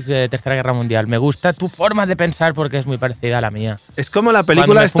Apocalipsis, Tercera Guerra Mundial. Me gusta tu forma de pensar porque es muy parecida a la mía. Es como la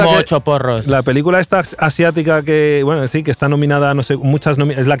película esta... Fumo 8 porros. La película esta asiática que, bueno, sí, que está nominada, no sé,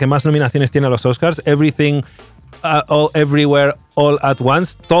 es la que más nominaciones tiene a los Oscars. Everything, All, Everywhere, All at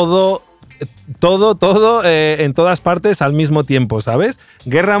Once. Todo en todas partes al mismo tiempo, ¿sabes?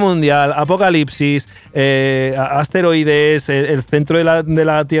 Guerra mundial, apocalipsis, asteroides, el centro de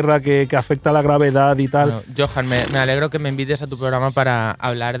la Tierra que afecta a la gravedad y tal. Bueno, Johan, me alegro que me invites a tu programa para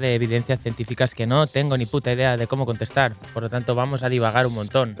hablar de evidencias científicas que no tengo ni puta idea de cómo contestar. Por lo tanto, vamos a divagar un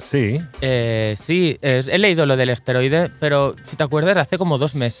montón. Sí. Sí, he leído lo del asteroide, pero si te acuerdas, hace como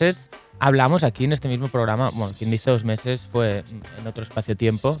 2 meses hablamos aquí en este mismo programa, bueno, quien dice 2 meses fue en otro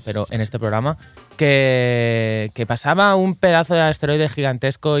espacio-tiempo, pero en este programa, que pasaba un pedazo de asteroide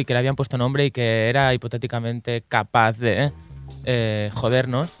gigantesco y que le habían puesto nombre y que era hipotéticamente capaz de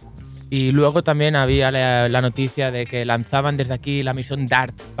jodernos. Y luego también había la noticia de que lanzaban desde aquí la misión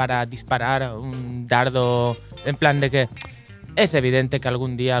DART para disparar un dardo en plan de que es evidente que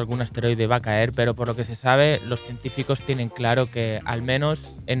algún día algún asteroide va a caer, pero por lo que se sabe, los científicos tienen claro que al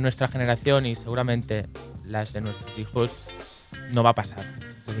menos en nuestra generación y seguramente las de nuestros hijos no va a pasar.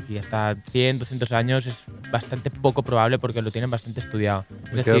 Desde aquí hasta 100, 200 años es bastante poco probable porque lo tienen bastante estudiado.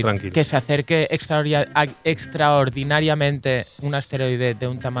 Es decir, que se acerque extraordinariamente un asteroide de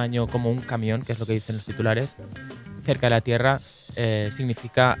un tamaño como un camión, que es lo que dicen los titulares, cerca de la Tierra,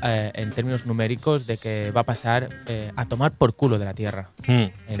 significa en términos numéricos de que va a pasar a tomar por culo de la Tierra.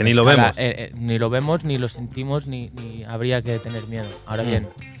 Que ni lo vemos. Ni lo vemos, ni lo sentimos, ni habría que tener miedo. Ahora bien,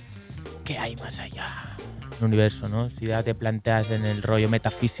 ¿qué hay más allá del universo, no? Si ya te planteas en el rollo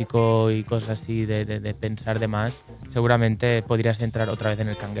metafísico y cosas así de pensar de más, seguramente podrías entrar otra vez en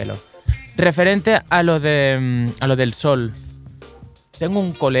el canguelo. Referente a lo del Sol, tengo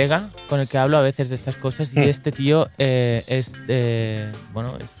un colega con el que hablo a veces de estas cosas y este tío es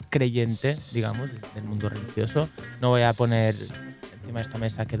creyente, digamos, del mundo religioso. No voy a poner encima de esta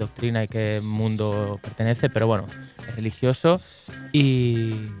mesa qué doctrina y qué mundo pertenece, pero bueno, es religioso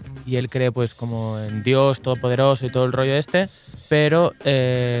y él cree pues como en Dios todopoderoso y todo el rollo pero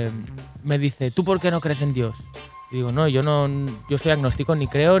me dice, ¿tú por qué no crees en Dios? Y digo, no, yo soy agnóstico, ni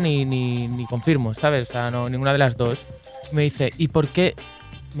creo ni confirmo, ¿sabes? O sea, no, ninguna de las dos. Me dice, ¿y por qué?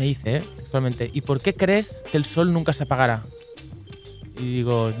 Me dice, textualmente, ¿y por qué crees que el sol nunca se apagará? Y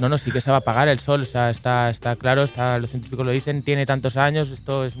digo, no, sí que se va a apagar el sol, o sea, está claro, los científicos lo dicen, tiene tantos años,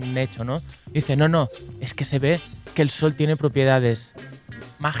 esto es un hecho, ¿no? Y dice, no, es que se ve que el sol tiene propiedades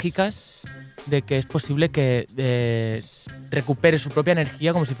mágicas de que es posible que recupere su propia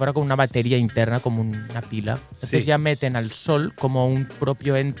energía como si fuera como una batería interna, como una pila. Entonces ya meten al sol como un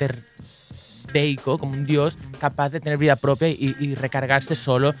propio ente deico, como un dios capaz de tener vida propia y recargarse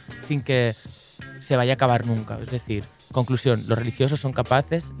solo sin que se vaya a acabar nunca. Es decir, conclusión, los religiosos son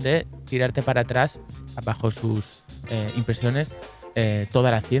capaces de tirarte para atrás, bajo sus impresiones,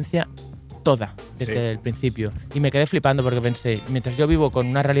 toda la ciencia, toda, desde el principio. Y me quedé flipando porque pensé, mientras yo vivo con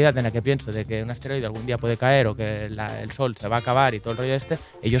una realidad en la que pienso de que un asteroide algún día puede caer o que el sol se va a acabar y todo el rollo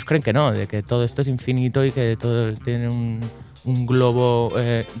ellos creen que no, de que todo esto es infinito y que todo tiene un globo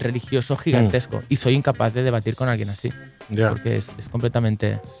religioso gigantesco. Y soy incapaz de debatir con alguien así, porque es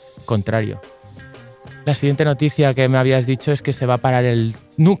completamente contrario. La siguiente noticia que me habías dicho es que se va a parar el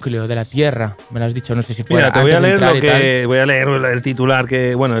núcleo de la Tierra. Me lo has dicho, no sé si fuera. Mira, te voy a leer el titular,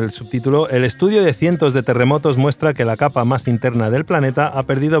 el subtítulo. El estudio de cientos de terremotos muestra que la capa más interna del planeta ha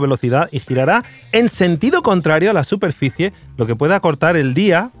perdido velocidad y girará en sentido contrario a la superficie, lo que puede acortar el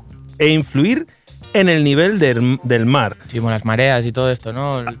día e influir en el nivel del mar. Sí, bueno, las mareas y todo esto,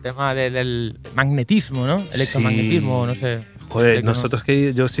 ¿no? El tema del magnetismo, ¿no? Electromagnetismo, no sé. Joder, nosotros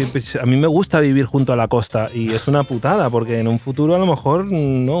que yo siempre, a mí me gusta vivir junto a la costa y es una putada porque en un futuro a lo mejor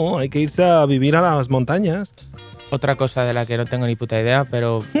no, hay que irse a vivir a las montañas. Otra cosa de la que no tengo ni puta idea,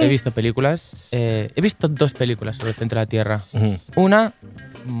 pero he visto películas. He visto 2 películas sobre el centro de la Tierra. Una,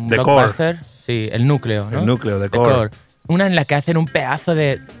 Blockbuster, sí, el núcleo, ¿no? El núcleo, The Core. Una en la que hacen un pedazo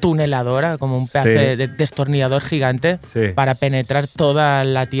de tuneladora, como un pedazo de destornillador gigante para penetrar toda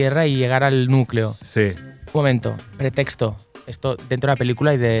la Tierra y llegar al núcleo. Sí. Un momento, pretexto. Esto dentro de la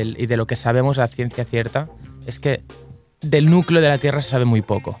película y de lo que sabemos a ciencia cierta es que del núcleo de la Tierra se sabe muy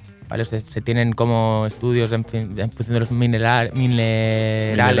poco, ¿vale? Se tienen como estudios en función de los minerales,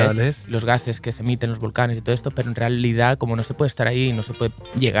 los gases que se emiten los volcanes y todo esto, pero en realidad como no se puede estar ahí y no se puede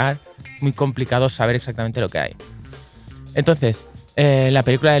llegar, es muy complicado saber exactamente lo que hay. Entonces, la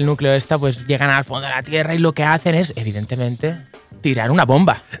película del núcleo esta, pues llegan al fondo de la Tierra y lo que hacen es, evidentemente, tirar una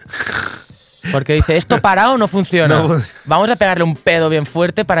bomba. Porque dice, esto parado no funciona. No. Vamos a pegarle un pedo bien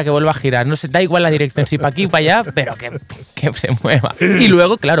fuerte para que vuelva a girar. No sé, da igual la dirección, si para aquí o para allá, pero que se mueva. Y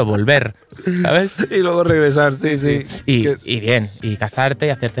luego, claro, volver, ¿sabes? Y luego regresar, sí. Y bien, y casarte y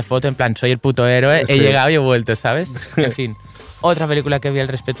hacerte foto en plan, soy el puto héroe, Sí. he llegado y he vuelto, ¿sabes? En fin. Otra película que vi al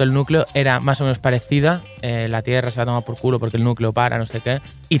respecto del núcleo era más o menos parecida. La Tierra se va a tomar por culo porque el núcleo para, no sé qué.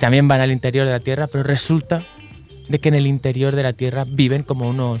 Y también van al interior de la Tierra, pero resulta de que en el interior de la Tierra viven como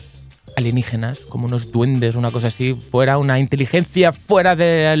unos alienígenas, como unos duendes, una cosa así, fuera, una inteligencia fuera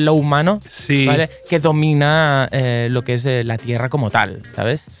de lo humano, Sí. ¿vale? Que domina lo que es la Tierra como tal,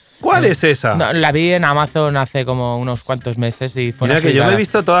 ¿sabes? ¿Cuál es esa? No, la vi en Amazon hace como unos cuantos meses y fue Mira una que yo flipada. me he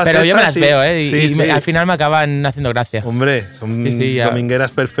visto todas Pero yo me estas las veo, ¿eh? Sí, Y sí. al final me acaban haciendo gracia. Hombre, son ya.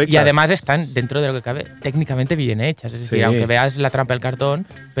 domingueras perfectas. Y además están, dentro de lo que cabe, técnicamente bien hechas. Es decir, Sí. aunque veas la trampa del cartón,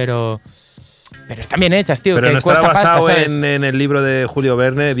 pero están bien hechas, tío. Pero que no estará cuesta basado pasta, ¿sabes? en el libro de Julio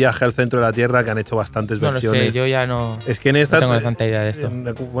Verne, Viaje al centro de la Tierra, que han hecho bastantes No lo versiones. sé, yo ya no, Es que en esta. no tengo tanta idea de esto.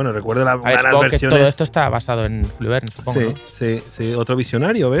 Bueno, recuerdo las A ver, buenas supongo que versiones. todo esto está basado en Julio Verne, supongo, Sí, ¿no? sí. Otro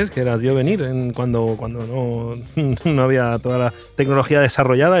visionario, ¿ves? Que las vio venir cuando no había toda la tecnología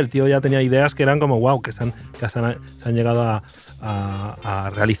desarrollada. El tío ya tenía ideas que eran como, wow, que se han llegado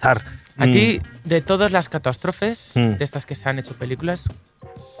a realizar. A ti, de todas las catástrofes, Mm. de estas que se han hecho películas,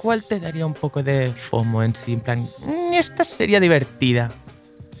 ¿cuál te daría un poco de FOMO en sí? En plan, esta sería divertida.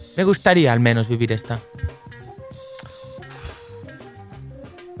 Me gustaría al menos vivir esta.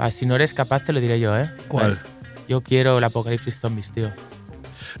 Si no eres capaz, te lo diré yo, ¿eh? ¿Cuál? Yo quiero el apocalipsis zombies, tío.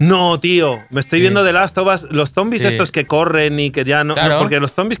 No, tío, me estoy Sí. viendo The Last of Us. Los zombies Sí. estos que corren y que ya no, Claro. no, porque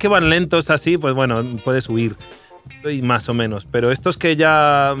los zombies que van lentos así, pues bueno, puedes huir. Y más o menos. Pero estos que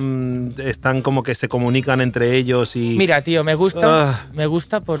ya están como que se comunican entre ellos y. Mira, tío, me gusta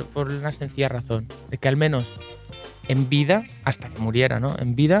Ah. por una sencilla razón. De que al menos en vida, hasta que muriera, ¿no?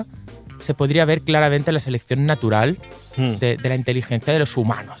 En vida se podría ver claramente la selección natural Mm. de la inteligencia de los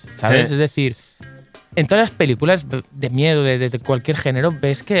humanos, ¿sabes? Sí. Es decir, en todas las películas de miedo, de cualquier género,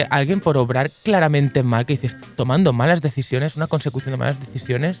 ves que alguien por obrar claramente mal, que dices, tomando malas decisiones, una consecución de malas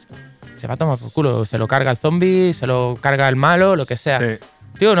decisiones, se va a tomar por culo. Se lo carga el zombie, se lo carga el malo, lo que sea. Sí.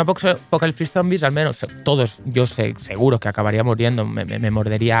 Tío, una apocalipsis zombies, al menos todos, yo sé, seguro que acabaría muriendo, me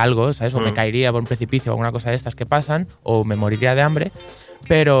mordería algo, ¿sabes? O me caería por un precipicio o alguna cosa de estas que pasan, o me moriría de hambre.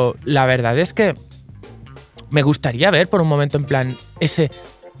 Pero la verdad es que me gustaría ver por un momento en plan ese...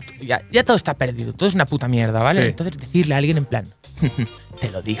 Ya todo está perdido, todo es una puta mierda, ¿vale? Sí. Entonces decirle a alguien en plan, te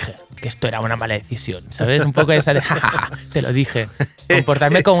lo dije, que esto era una mala decisión, ¿sabes? Un poco esa de, jajaja, te lo dije.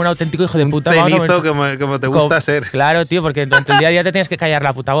 Comportarme como un auténtico hijo de puta. vamos a Cenizo poner- como te gusta ser. Claro, tío, porque durante el día a día te tienes que callar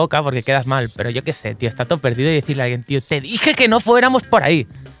la puta boca porque quedas mal. Pero yo qué sé, tío, está todo perdido y decirle a alguien, tío, te dije que no fuéramos por ahí.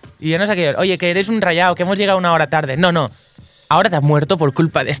 Y yo no sé qué, oye, que eres un rayado, que hemos llegado una hora tarde. No. Ahora te has muerto por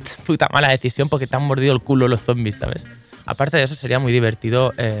culpa de esta puta mala decisión porque te han mordido el culo los zombies, ¿sabes? Aparte de eso, sería muy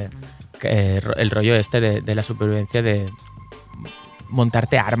divertido el rollo este de la supervivencia de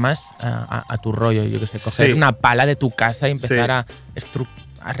montarte armas a tu rollo. Yo qué sé, coger Sí. una pala de tu casa y empezar Sí.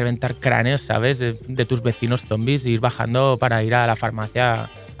 a reventar cráneos, ¿sabes? De tus vecinos zombies e ir bajando para ir a la farmacia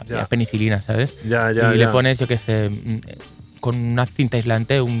a pillar penicilina, ¿sabes? Ya. Y le pones, yo qué sé, con una cinta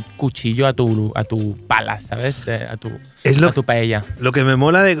aislante, un cuchillo a tu pala, ¿sabes? A tu paella. Lo que me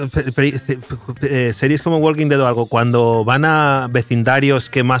mola de series como Walking Dead o algo, cuando van a vecindarios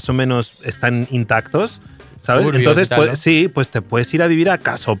que más o menos están intactos, ¿sabes? Suburbios Entonces, y tal, pues, ¿no? sí, pues te puedes ir a vivir a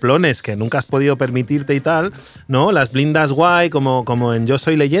casoplones que nunca has podido permitirte y tal, ¿no? Las blindas guay, como en Yo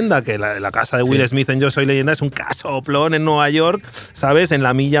Soy Leyenda, que la casa de Will Sí. Smith en Yo Soy Leyenda es un casoplón en Nueva York, ¿sabes? En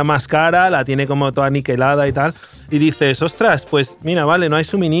la milla más cara, la tiene como toda niquelada y tal. Y dices, ostras, pues mira, vale, no hay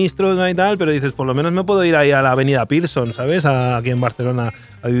suministros, no hay tal, pero dices, por lo menos me puedo ir ahí a la avenida Pearson, ¿sabes? Aquí en Barcelona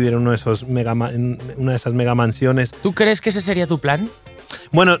a vivir en una de esas mega mansiones. ¿Tú crees que ese sería tu plan?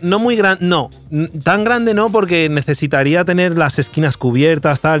 Bueno, no muy grande, no. Tan grande no, porque necesitaría tener las esquinas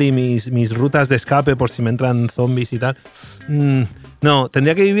cubiertas, tal, y mis rutas de escape por si me entran zombies y tal. No,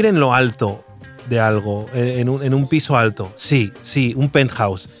 tendría que vivir en lo alto de algo, en un piso alto. Sí, un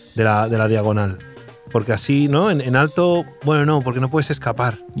penthouse de la diagonal. Porque así, ¿no? En alto, bueno, no, porque no puedes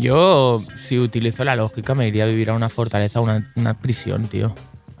escapar. Yo, si utilizo la lógica, me iría a vivir a una fortaleza, una prisión, tío.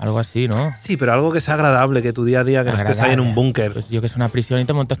 Algo así, ¿no? Sí, pero algo que sea agradable, que tu día a día, que no estés ahí en un búnker. Pues yo que es una prisión y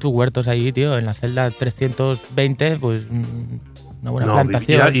te montas tus huertos ahí, tío. En la celda 320, pues una buena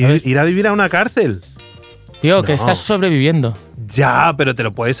plantación, ¿sabes? ir a vivir a una cárcel. Tío, que No. estás sobreviviendo. Ya, pero te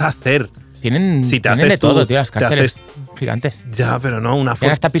lo puedes hacer. Tienen Si te de haces todo, tú, tío, las te cárceles. gigantes. Ya, pero no,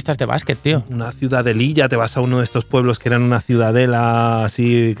 Tienen hasta pistas de básquet, tío. Una ciudadelilla, te vas a uno de estos pueblos que eran una ciudadela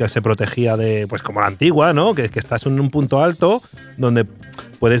así que se protegía de, pues como la antigua, ¿no? Que estás en un punto alto donde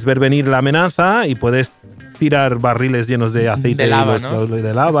puedes ver venir la amenaza y puedes tirar barriles llenos de aceite de lava,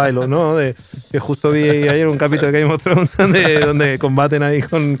 de lava y ¿no? Que justo vi ayer un capítulo de Game of Thrones donde combaten ahí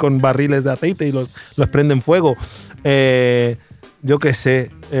con barriles de aceite y los prenden fuego. Yo qué sé.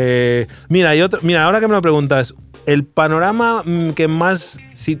 Mira, ahora que me lo preguntas, el panorama que más,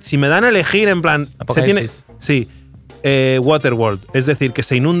 si me dan a elegir, en plan, Waterworld, es decir, que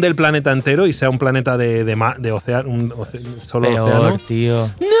se inunde el planeta entero y sea un planeta de océano, solo Peor, océano. Tío.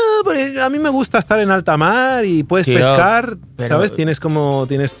 No, porque a mí me gusta estar en alta mar y puedes pescar, ¿sabes?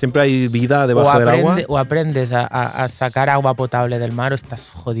 Siempre hay vida debajo del agua. O aprendes a sacar agua potable del mar o estás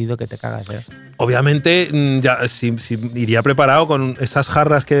jodido que te cagas, Obviamente, ya si iría preparado con esas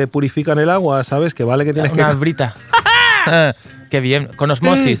jarras que purifican el agua, ¿sabes? Que vale que tienes Una brita. Qué bien. Con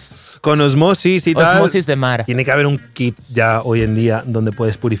osmosis. Con osmosis y tal. Osmosis de mar. Tiene que haber un kit ya hoy en día donde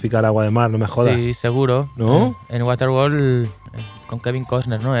puedes purificar agua de mar, no me jodas. Sí, seguro. ¿No? En Waterworld con Kevin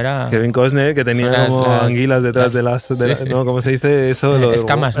Costner, ¿no? Era Kevin Costner, que tenía como anguilas detrás de las... ¿no? ¿Cómo se dice eso?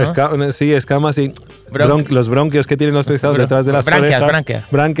 Escamas, ¿no? Sí, escamas y los bronquios que tienen los pescados detrás de las orejas.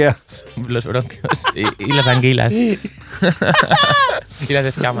 Branquias. Los bronquios y las anguilas. Y las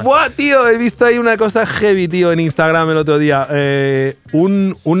escamas. ¡Buah, tío! He visto ahí una cosa heavy, tío, en Instagram el otro día.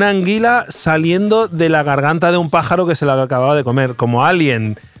 Una anguila saliendo de la garganta de un pájaro que se la acababa de comer, como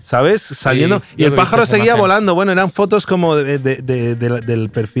Alien, ¿sabes? Saliendo. Sí, y el pájaro seguía volando. Bueno, eran fotos como del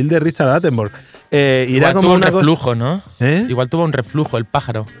perfil de Richard Attenborough. Y era como tuvo un reflujo, ¿no? Igual tuvo un reflujo el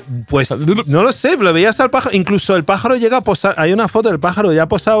pájaro. Pues no lo sé, lo veías al pájaro. Incluso el pájaro llega a posar. Hay una foto del pájaro ya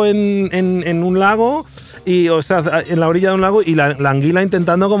posado en un lago, o sea, en la orilla de un lago, y la anguila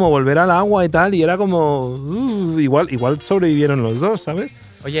intentando como volver al agua y tal. Y era como. Igual sobrevivieron los dos, ¿sabes?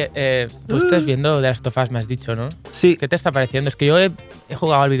 Oye, tú estás viendo The Last of Us, me has dicho, ¿no? Sí. ¿Qué te está pareciendo? Es que yo he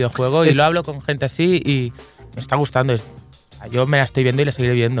jugado al videojuego y lo hablo con gente así y me está gustando. Yo me la estoy viendo y la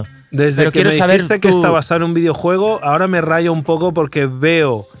seguiré viendo. Desde que me dijiste que está basado en un videojuego, ahora me rayo un poco porque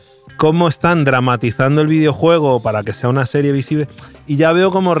veo cómo están dramatizando el videojuego para que sea una serie visible y ya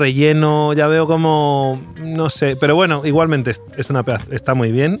veo como relleno, ya veo como... no sé, pero bueno, igualmente está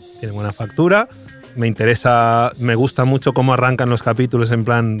muy bien, tiene buena factura. Me interesa, me gusta mucho cómo arrancan los capítulos en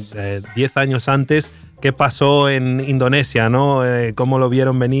plan 10 años antes, qué pasó en Indonesia, ¿no? Cómo lo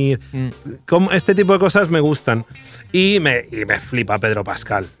vieron venir. Este tipo de cosas me gustan. Y me flipa Pedro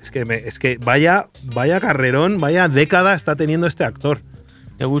Pascal. Es que vaya carrerón, vaya década está teniendo este actor.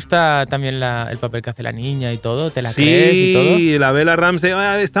 ¿Te gusta también el papel que hace la niña y todo? ¿Te la crees y todo? Sí, la Bella Ramsey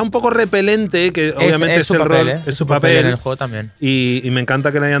está un poco repelente, que obviamente es el papel, rol, es su papel. En el juego también. Y me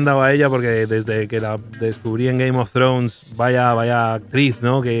encanta que le hayan dado a ella, porque desde que la descubrí en Game of Thrones, vaya actriz,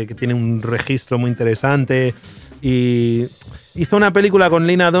 ¿no? Que tiene un registro muy interesante. Y hizo una película con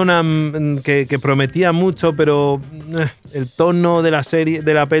Lena Dunham que prometía mucho, pero el tono de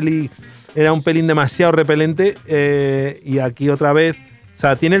la peli era un pelín demasiado repelente. Y aquí otra vez... O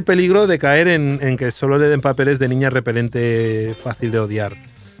sea, tiene el peligro de caer en que solo le den papeles de niña repelente fácil de odiar.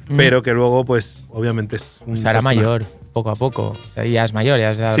 Pero que luego, pues, obviamente es un... Se hará mayor, poco a poco. O sea, ya es mayor,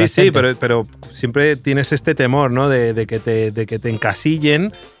 ya es adolescente. Sí, pero siempre tienes este temor, ¿no? De que te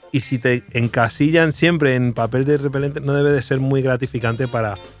encasillen. Y si te encasillan siempre en papel de repelente, no debe de ser muy gratificante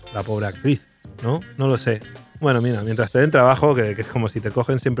para la pobre actriz, ¿no? No lo sé. Bueno, mira, mientras te den trabajo, que es como si te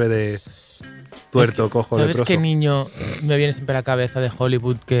cogen siempre de... tuerto, cojo, ¿sabes leproso. qué niño me viene siempre a la cabeza de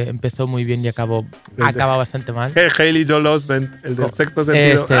Hollywood que empezó muy bien y acaba bastante mal? Haley Joel Osment, el del Sexto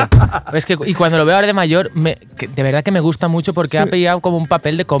Sentido. Es que, y cuando lo veo ahora de mayor, de verdad que me gusta mucho porque ha pillado como un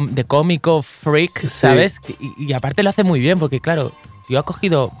papel de cómico freak, ¿sabes? Sí. Y aparte lo hace muy bien porque, claro, tío ha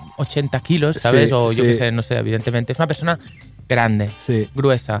cogido 80 kilos, ¿sabes? Sí, o yo qué sé, no sé, evidentemente. Es una persona grande,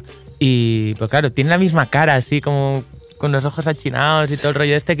 gruesa. Y, pues claro, tiene la misma cara, así como... con los ojos achinados y todo el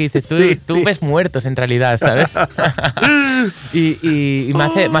rollo este que dices, tú ves muertos en realidad, ¿sabes? y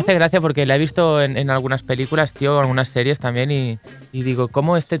me hace gracia porque la he visto en algunas películas, tío, en algunas series también y digo,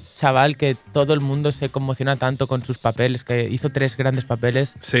 ¿cómo este chaval que todo el mundo se conmociona tanto con sus papeles, que hizo 3 grandes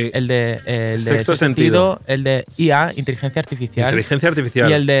papeles, el de Sexto Sentido, el de IA, Inteligencia Artificial,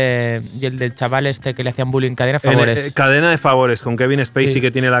 y el del chaval este que le hacían bullying, Cadena de Favores. Cadena de Favores, con Kevin Spacey, que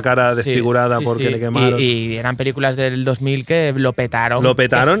tiene la cara desfigurada porque le quemaron. Y eran películas del 2000 que lo petaron. Lo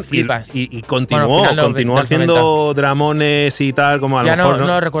petaron y continuó haciendo dramones y tal, como a lo mejor.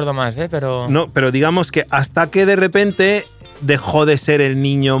 No recuerdo más, pero... No, pero digamos que hasta que de repente dejó de ser el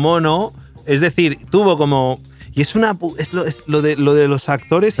niño mono, es decir, tuvo como... Y es lo de los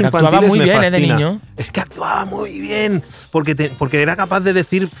actores Pero infantiles actuaba muy me bien, fascina. de niño. Es que actuaba muy bien, porque era capaz de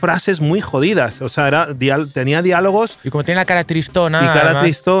decir frases muy jodidas. O sea, tenía diálogos Y como tiene la cara tristona. y cara además,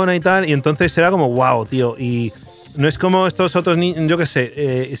 tristona y tal, y entonces era como wow, tío. Y no es como estos otros niños, yo qué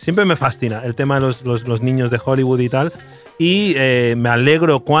sé, siempre me fascina el tema de los niños de Hollywood y tal. Y me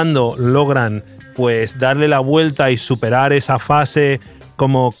alegro cuando logran pues darle la vuelta y superar esa fase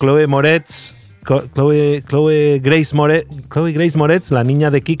como Chloe Grace Moretz, la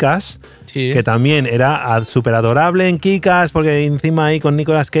niña de Kick-Ass, Sí. que también era súper adorable en Kick-Ass, porque encima ahí con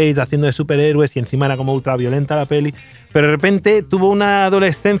Nicolas Cage haciendo de superhéroes y encima era como ultra violenta la peli. Pero de repente tuvo una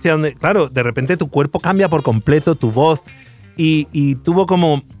adolescencia donde, claro, de repente tu cuerpo cambia por completo, tu voz, y tuvo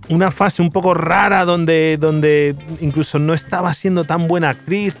como una fase un poco rara donde incluso no estaba siendo tan buena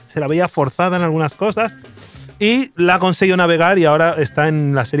actriz, se la veía forzada en algunas cosas. Y la ha conseguido navegar y ahora está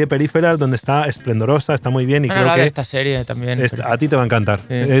en la serie Peripheral, donde está esplendorosa, está muy bien. Y creo que de esta serie también. a ti te va a encantar.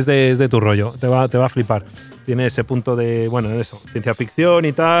 Sí. Es de tu rollo, te va a flipar. Tiene ese punto de, bueno, de eso, ciencia ficción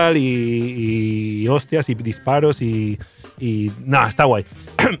y tal, y hostias y disparos y nada, está guay.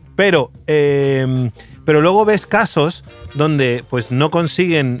 Pero luego ves casos donde pues no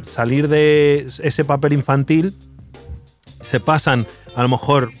consiguen salir de ese papel infantil, se pasan a lo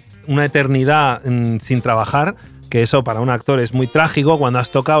mejor una eternidad sin trabajar, que eso para un actor es muy trágico cuando has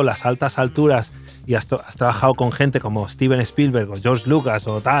tocado las altas alturas y has trabajado con gente como Steven Spielberg o George Lucas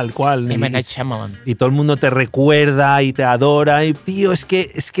o tal cual, y todo el mundo te recuerda y te adora, y tío, es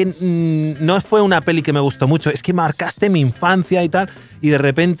que no fue una peli que me gustó mucho, es que marcaste mi infancia y tal, y de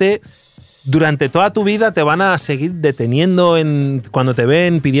repente durante toda tu vida te van a seguir deteniendo cuando te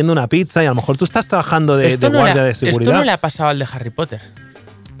ven pidiendo una pizza, y a lo mejor tú estás trabajando de guardia de seguridad. Esto no le ha pasado al de Harry Potter.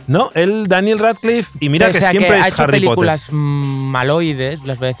 No, Daniel Radcliffe, y mira, o sea, que siempre ha es hecho Harry películas maloides,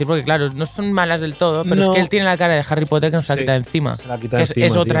 las voy a decir, porque claro, no son malas del todo, pero No. es que él tiene la cara de Harry Potter que nos la Sí, quita encima. se la quita encima,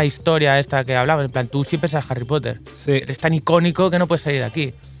 es otra tío. historia esta que hablaba, en plan, tú siempre serás Harry Potter. Sí. Eres tan icónico que no puedes salir de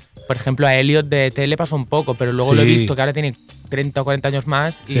aquí. Por ejemplo, a Elliot de ET le pasó un poco, pero luego lo he Sí. visto que ahora tiene 30 o 40 años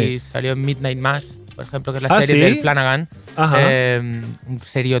más Sí. y salió en Midnight Mass, por ejemplo, que es la ¿Ah, serie sí? del Flanagan. Ajá. Un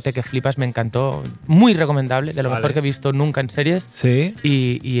seriote que flipas, me encantó. Muy recomendable, de lo Vale. mejor que he visto nunca en series. Sí.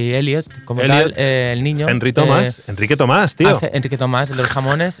 Y Elliot, como Elliot, tal, el niño. Enrique Tomás, tío. Enrique Tomás, el de los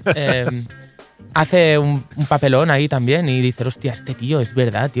jamones. Hace un papelón ahí también y dice, hostia, este tío es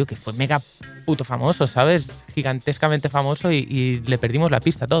verdad, tío, que fue mega puto famoso, ¿sabes? Gigantescamente famoso y le perdimos la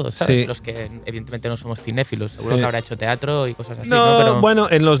pista a todos, ¿sabes? Sí. Los que evidentemente no somos cinéfilos, seguro Sí. que habrá hecho teatro y cosas así, No, ¿no? Pero bueno,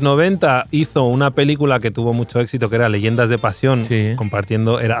 en los 90 hizo una película que tuvo mucho éxito, que era Leyendas de Pasión, Sí.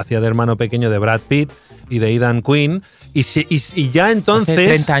 hacía de hermano pequeño de Brad Pitt y de Aidan Quinn, y ya entonces... hace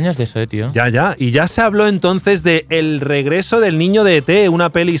 30 años de eso, tío. Y ya se habló entonces de El regreso del niño de ET, una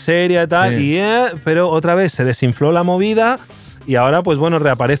peli seria y tal, Sí. pero otra vez se desinfló la movida y ahora pues bueno,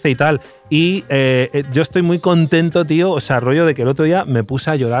 reaparece y tal. Y yo estoy muy contento, tío, o sea, rollo de que el otro día me puse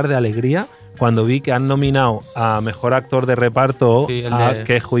a llorar de alegría cuando vi que han nominado a Mejor Actor de Reparto Sí, el a de-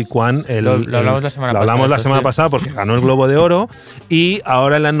 Ke Huy Kwan. Lo hablamos la semana lo hablamos pasada, la esto, semana sí. pasada porque ganó el Globo de Oro y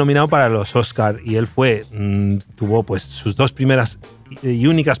ahora le han nominado para los Oscar, y él tuvo pues sus dos primeras y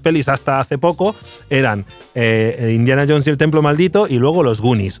únicas pelis hasta hace poco eran Indiana Jones y el Templo Maldito y luego Los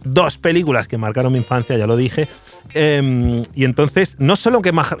Goonies, dos películas que marcaron mi infancia, ya lo dije. Y entonces no solo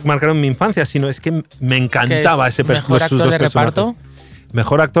que marcaron mi infancia, sino es que me encantaba ese ¿Mejor actor de reparto?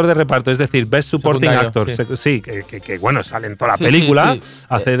 Mejor actor de reparto, es decir, Best Supporting Secundario, Actor. Sí, que bueno, sale en toda la Sí, película. sí, sí.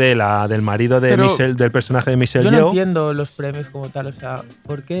 Hace del marido de Pero del personaje de Michelle Yo no Yeoh. entiendo los premios como tal, o sea,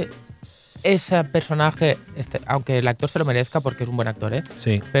 ¿por qué ese personaje, aunque el actor se lo merezca porque es un buen actor,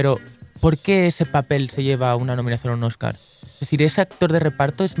 Sí. pero ¿por qué ese papel se lleva una nominación a un Oscar? Es decir, ese actor de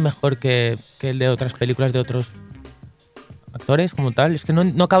reparto es mejor que el de otras películas de otros actores como tal. Es que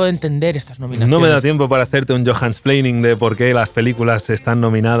no acabo de entender estas nominaciones. No me da tiempo para hacerte un Johannsplaining de por qué las películas están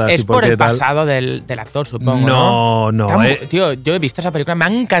nominadas Es y por por qué el tal. pasado del actor, supongo. No. Tío, yo he visto esa película, me ha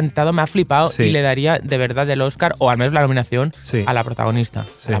encantado, me ha flipado Sí. y le daría de verdad el Oscar, o al menos la nominación, Sí. a la protagonista,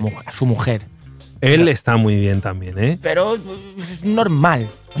 Sí. a su mujer. Él está muy bien también, ¿eh? Pero es normal.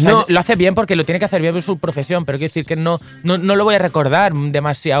 O sea, No. lo hace bien porque lo tiene que hacer bien por su profesión, pero quiero decir que no lo voy a recordar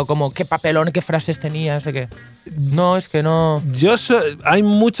demasiado como qué papelón, qué frases tenía, no sé qué. No, es que no. Hay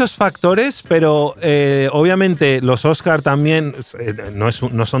muchos factores, pero obviamente los Oscar también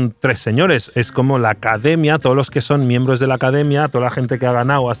no son tres señores, es como la academia, todos los que son miembros de la academia, toda la gente que ha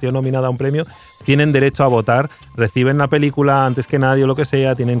ganado o ha sido nominada a un premio, tienen derecho a votar, reciben la película antes que nadie o lo que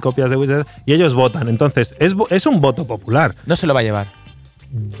sea, tienen copias de Wizards y ellos votan. Entonces, es un voto popular. No se lo va a llevar.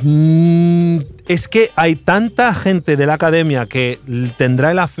 Es que hay tanta gente de la academia que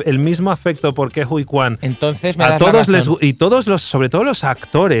tendrá el mismo afecto por Ke Huy Quan. Entonces me a das todos la razón. y todos los, sobre todo los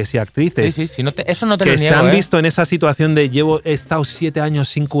actores y actrices Sí, eso no te lo que niego. se han visto en esa situación de he estado 7 años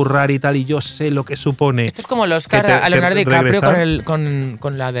sin currar y tal y yo sé lo que supone. Esto es como el Oscar a Leonardo DiCaprio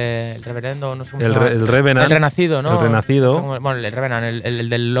con la de El Reverendo, no sé cómo se llama. El Revenant. El Renacido, ¿no? El Renacido. Bueno, el Revenant, el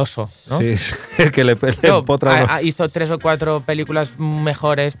del oso, ¿no? Sí, el que le empotra unos. Hizo 3 o 4 películas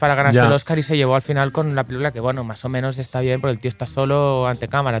mejores para ganarse el Oscar y se llevó al final con la película que, bueno, más o menos está bien porque el tío está solo ante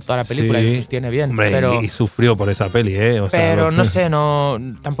cámara toda la película y lo sostiene bien. Hombre, pero, y sufrió por esa peli, ¿eh? O sea, pero no sé,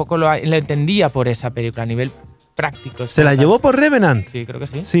 tampoco lo entendía por esa película a nivel práctico. ¿Se la llevó por Revenant? Sí, creo que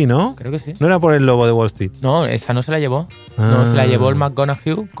sí. Sí, ¿no? Creo que sí. ¿No era por El Lobo de Wall Street? No, esa no se la llevó. No, se la llevó el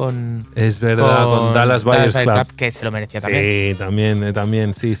McGonaghy con... Es verdad, con Dallas Buyers Club. Que se lo merecía también. Sí,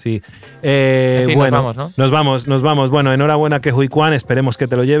 también, sí. En fin, bueno, nos vamos, ¿no? Nos vamos. Bueno, enhorabuena Ke Huy Quan, esperemos que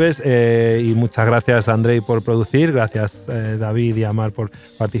te lo lleves. Y muchas gracias, Andrei, por producir. Gracias, David y Amar, por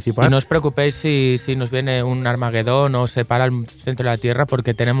participar. Y no os preocupéis si nos viene un Armagedón o se para el centro de la Tierra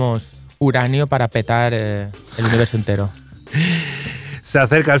porque tenemos uranio para petar el universo entero. Se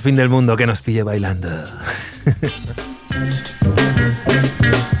acerca el fin del mundo, que nos pille bailando.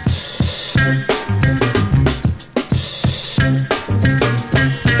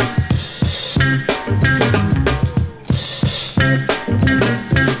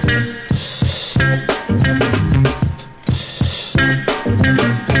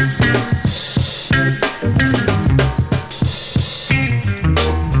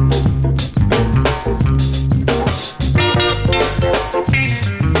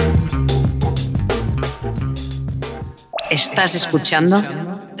 Estás escuchando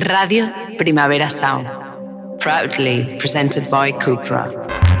Radio Primavera Sound, proudly presented by Cupra.